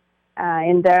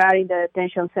 and they are in the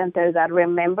detention center that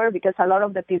remember, because a lot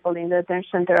of the people in the detention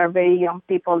center are very young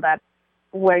people that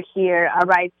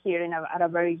arrived here at a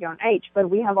very young age. But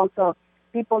we have also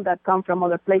people that come from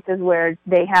other places where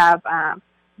they have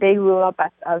they grew up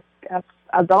as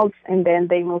adults and then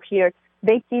they move here.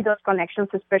 They see those connections,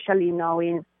 especially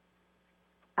knowing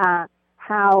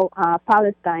how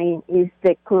Palestine is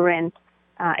the current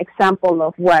example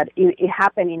of what it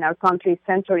happened in our country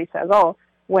centuries ago,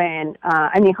 when,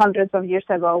 hundreds of years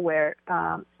ago, where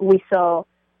we saw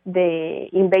the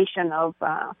invasion of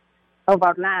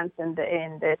our lands and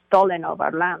the stolen of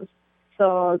our lands.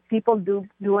 So people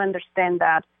do understand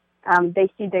that. They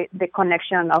see the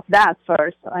connection of that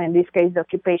first, in this case, the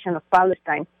occupation of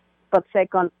Palestine, but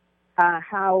second,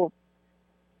 how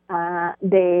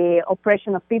the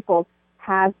oppression of people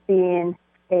has been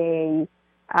a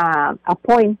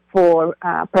point for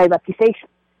privatization.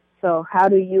 So how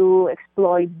do you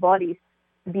exploit bodies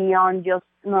beyond just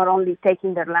not only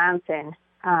taking their lands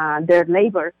and their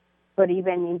labor, but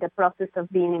even in the process of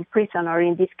being in prison, or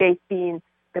in this case being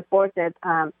deported,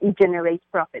 it generates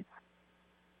profits.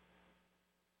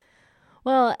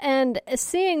 Well, and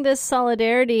seeing this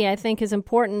solidarity, I think, is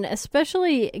important,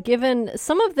 especially given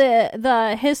some of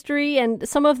the history and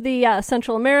some of the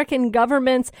Central American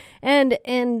governments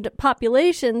and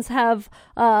populations have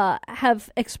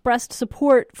expressed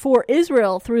support for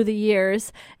Israel through the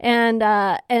years,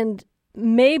 and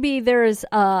maybe there's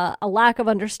a lack of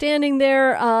understanding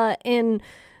there in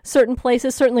certain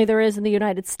places. Certainly there is in the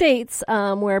United States,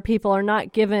 where people are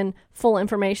not given full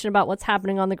information about what's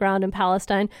happening on the ground in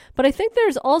Palestine. But I think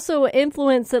there's also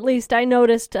influence, at least I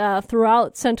noticed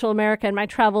throughout Central America in my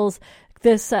travels,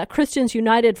 this Christians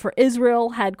United for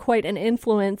Israel had quite an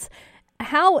influence.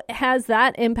 How has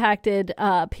that impacted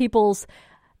people's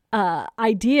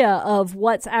idea of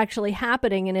what's actually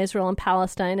happening in Israel and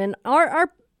Palestine? And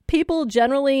are people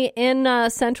generally in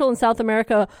Central and South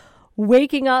America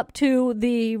waking up to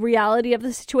the reality of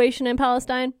the situation in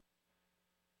Palestine?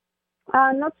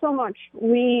 Not so much.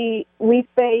 We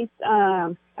face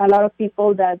a lot of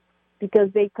people that,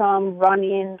 because they come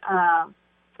running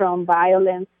from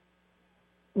violence,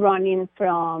 running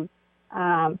from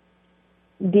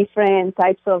different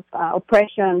types of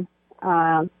oppression,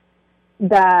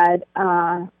 that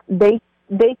they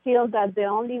feel that the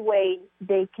only way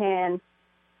they can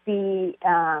be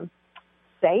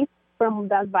safe from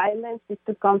that violence is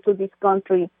to come to this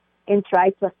country and try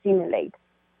to assimilate.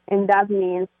 And that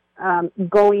means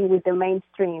going with the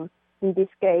mainstream, in this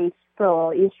case,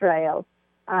 pro-Israel,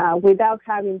 without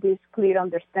having this clear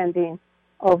understanding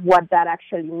of what that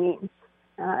actually means,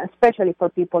 especially for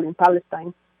people in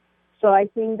Palestine. So I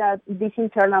think that this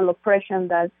internal oppression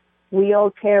that we all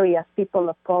carry as people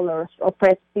of color,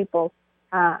 oppressed people,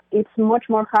 it's much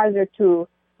more harder to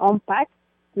unpack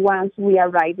once we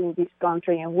arrive in this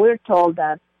country and we're told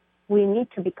that we need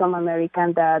to become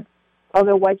American, that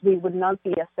otherwise we would not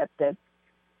be accepted,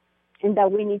 and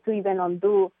that we need to even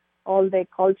undo all the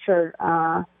culture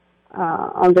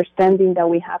understanding that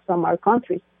we have from our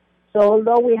countries. So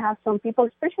although we have some people,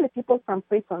 especially people from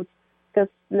prisons, because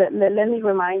let me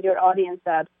remind your audience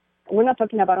that we're not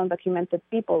talking about undocumented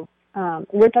people.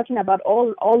 We're talking about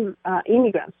all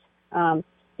immigrants,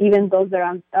 even those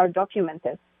that are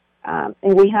documented. And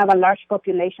we have a large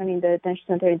population in the detention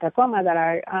center in Tacoma that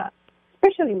are,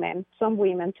 especially men, some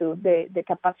women too. The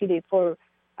capacity for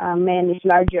men is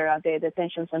larger at the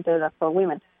detention center than for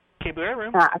women.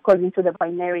 According to the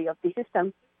binary of the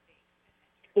system,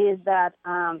 is that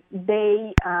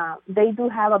they do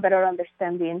have a better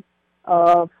understanding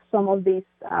of some of these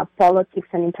politics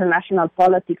and international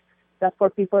politics that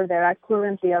for people that are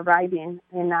currently arriving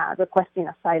and requesting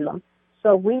asylum.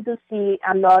 So we do see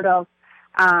a lot of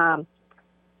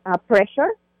pressure,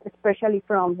 especially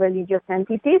from religious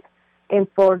entities and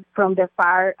from the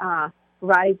far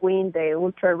right wing, the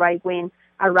ultra right wing,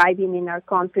 arriving in our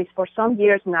countries for some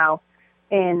years now,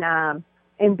 and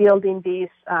building this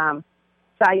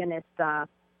Zionist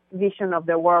vision of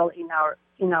the world in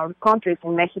our countries,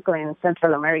 in Mexico and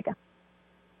Central America.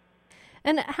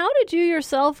 And how did you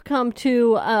yourself come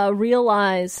to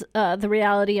realize the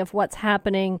reality of what's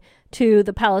happening to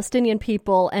the Palestinian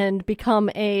people and become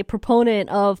a proponent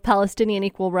of Palestinian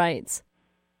equal rights?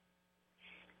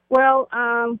 Well,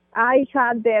 I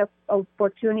had the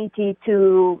opportunity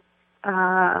to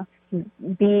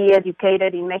be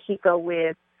educated in Mexico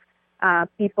with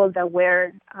people that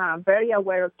were very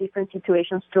aware of different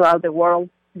situations throughout the world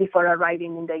before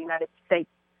arriving in the United States.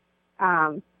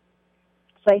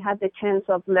 So I had the chance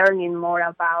of learning more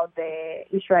about the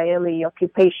Israeli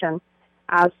occupation,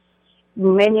 as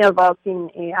many of us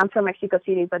I'm from Mexico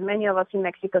City, but many of us in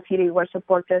Mexico City were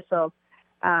supporters of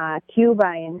Cuba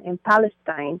and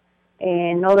Palestine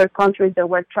and other countries that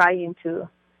were trying to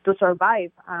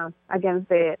survive against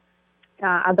the,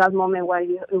 at that moment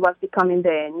when it was becoming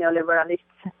the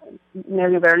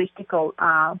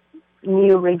neoliberalistical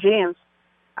new regimes.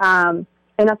 And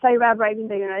as I arrived in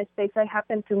the United States, I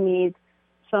happened to meet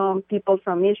some people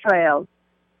from Israel,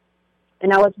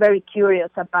 and I was very curious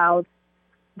about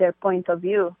their point of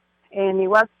view. And it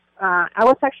was, I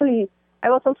was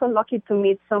also lucky to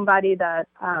meet somebody that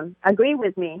agreed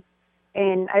with me.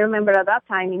 And I remember at that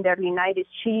time in the early 90s,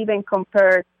 she even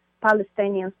compared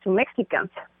Palestinians to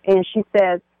Mexicans. And she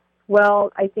said,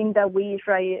 well, I think that we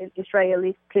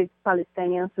Israelis treat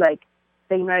Palestinians like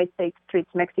the United States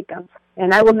treats Mexicans.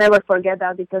 And I will never forget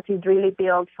that, because it really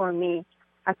built for me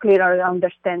a clearer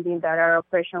understanding that our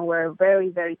oppression were very,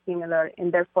 very similar,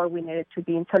 and therefore we needed to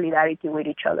be in solidarity with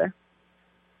each other.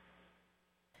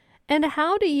 And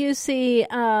how do you see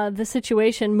the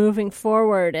situation moving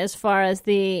forward as far as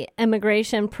the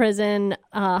immigration prison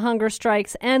hunger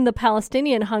strikes and the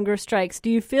Palestinian hunger strikes? Do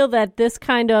you feel that this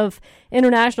kind of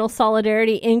international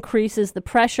solidarity increases the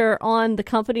pressure on the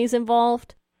companies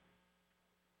involved?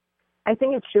 I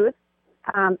think it should.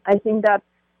 I think that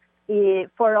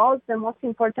for us, the most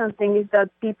important thing is that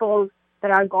people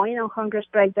that are going on hunger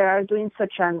strike, that are doing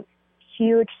such a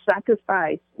huge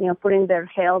sacrifice, putting their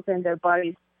health and their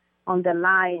bodies on the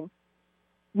line,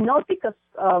 not because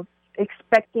of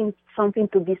expecting something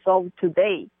to be solved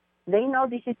today. They know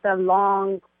this is a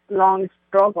long, long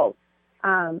struggle.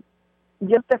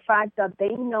 Just the fact that they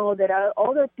know there are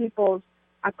other people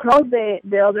across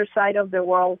the other side of the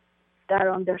world that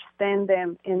understand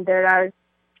them and that are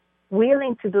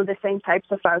willing to do the same types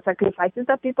of sacrifices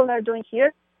that people are doing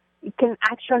here, it can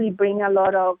actually bring a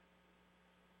lot of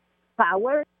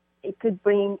power. It could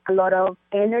bring a lot of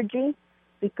energy.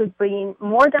 It could bring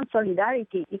more than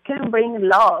solidarity. It can bring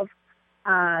love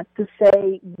to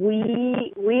say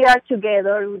we are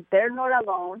together. They're not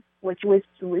alone, which was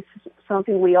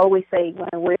something we always say when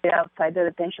we're outside the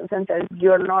detention center.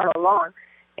 You're not alone.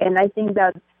 And I think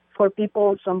that for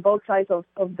people on both sides of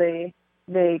the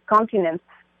continent,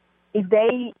 if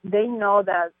they know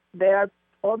that there are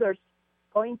others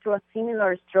going through a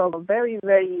similar struggle, very,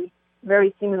 very,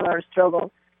 very similar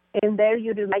struggle, and they're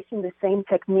utilizing the same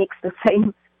techniques, the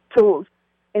same tools,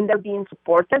 and they're being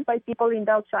supported by people in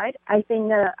the outside, I think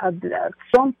at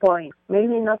some point,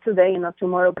 maybe not today, not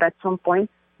tomorrow, but at some point,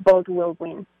 both will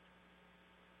win.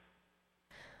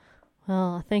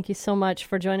 Well, thank you so much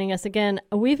for joining us again.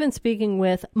 We've been speaking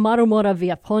with Marumora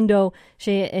Villalpando.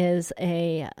 She is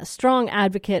a strong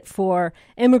advocate for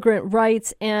immigrant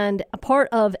rights and a part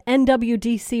of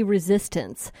NWDC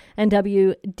Resistance.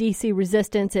 NWDC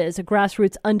Resistance is a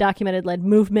grassroots, undocumented-led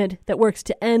movement that works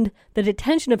to end the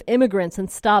detention of immigrants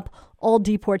and stop all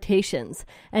deportations.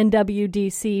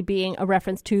 NWDC being a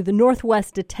reference to the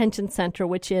Northwest Detention Center,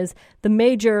 which is the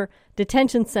major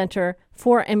detention center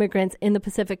for immigrants in the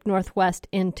Pacific Northwest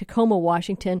in Tacoma,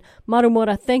 Washington.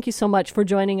 Marumora, thank you so much for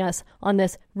joining us on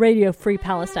this Radio Free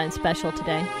Palestine special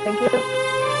today. Thank you.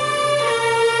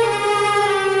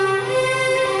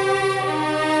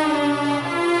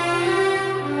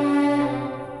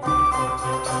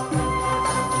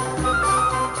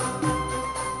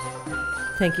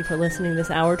 Thank you for listening this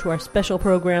hour to our special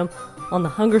program on the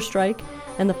hunger strike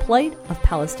and the plight of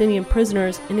Palestinian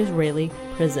prisoners in Israeli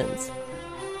prisons.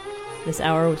 This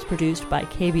hour was produced by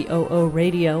KBOO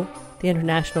Radio, the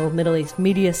International Middle East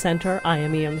Media Center,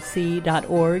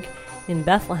 IMEMC.org, in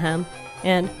Bethlehem,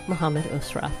 and Mohammed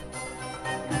Usraf.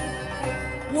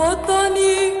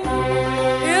 وطني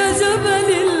يا جبل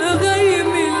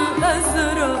الغيم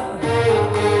الأزرق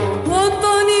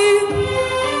وطني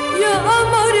يا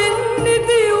قمر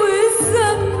الندي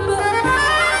والزنبق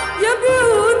يا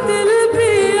بيوت اللي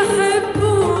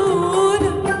بيحبونا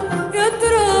يا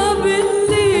تراب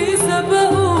اللي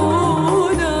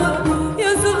سبقونا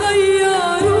يا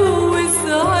صغير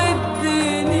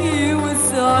وسعدني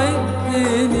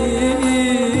وسعدني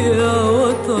يا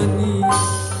وطني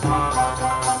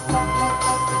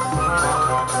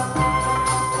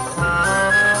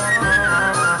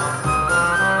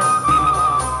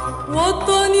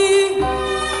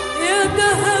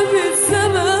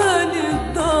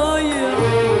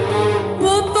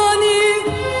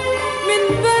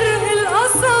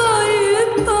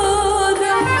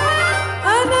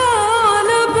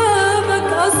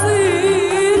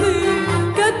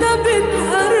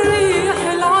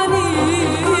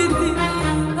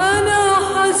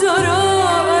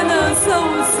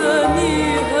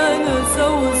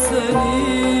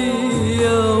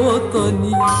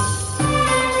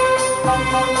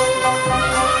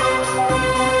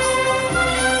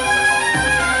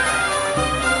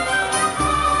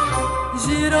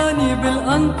جيراني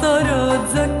بالقنطرة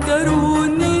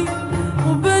تذكروني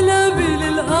وبلابل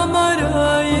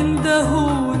القمرة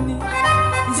يندهوني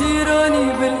جيراني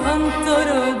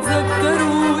بالقنطرة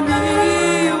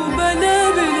تذكروني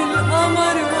وبلابل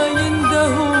القمرة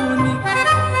يندهوني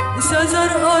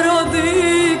شجر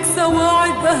أراضيك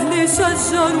سواعد أهلي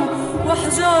شجروا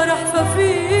وأحجار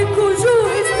حفافيك وجوه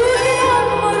جدود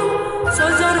يعمروا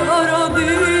شجر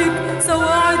أراضيك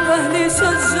سواعد أهلي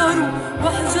شجروا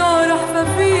وأحجار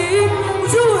حفافيك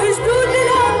وجوه جدود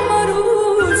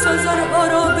يعمروا شجر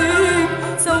أراضيك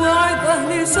سواعد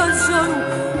أهلي شجروا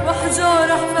وأحجار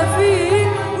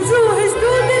حفافيك وجوه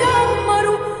جدود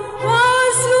يعمروا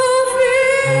وعاشوا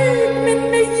فيك من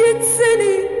 100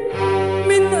 سنة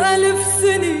من 1000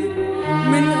 سنة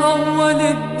من أول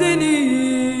الدنيا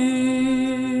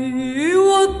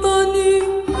وطني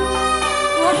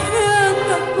وحياة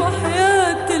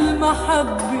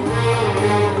ربي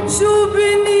شو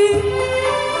بني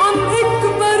عم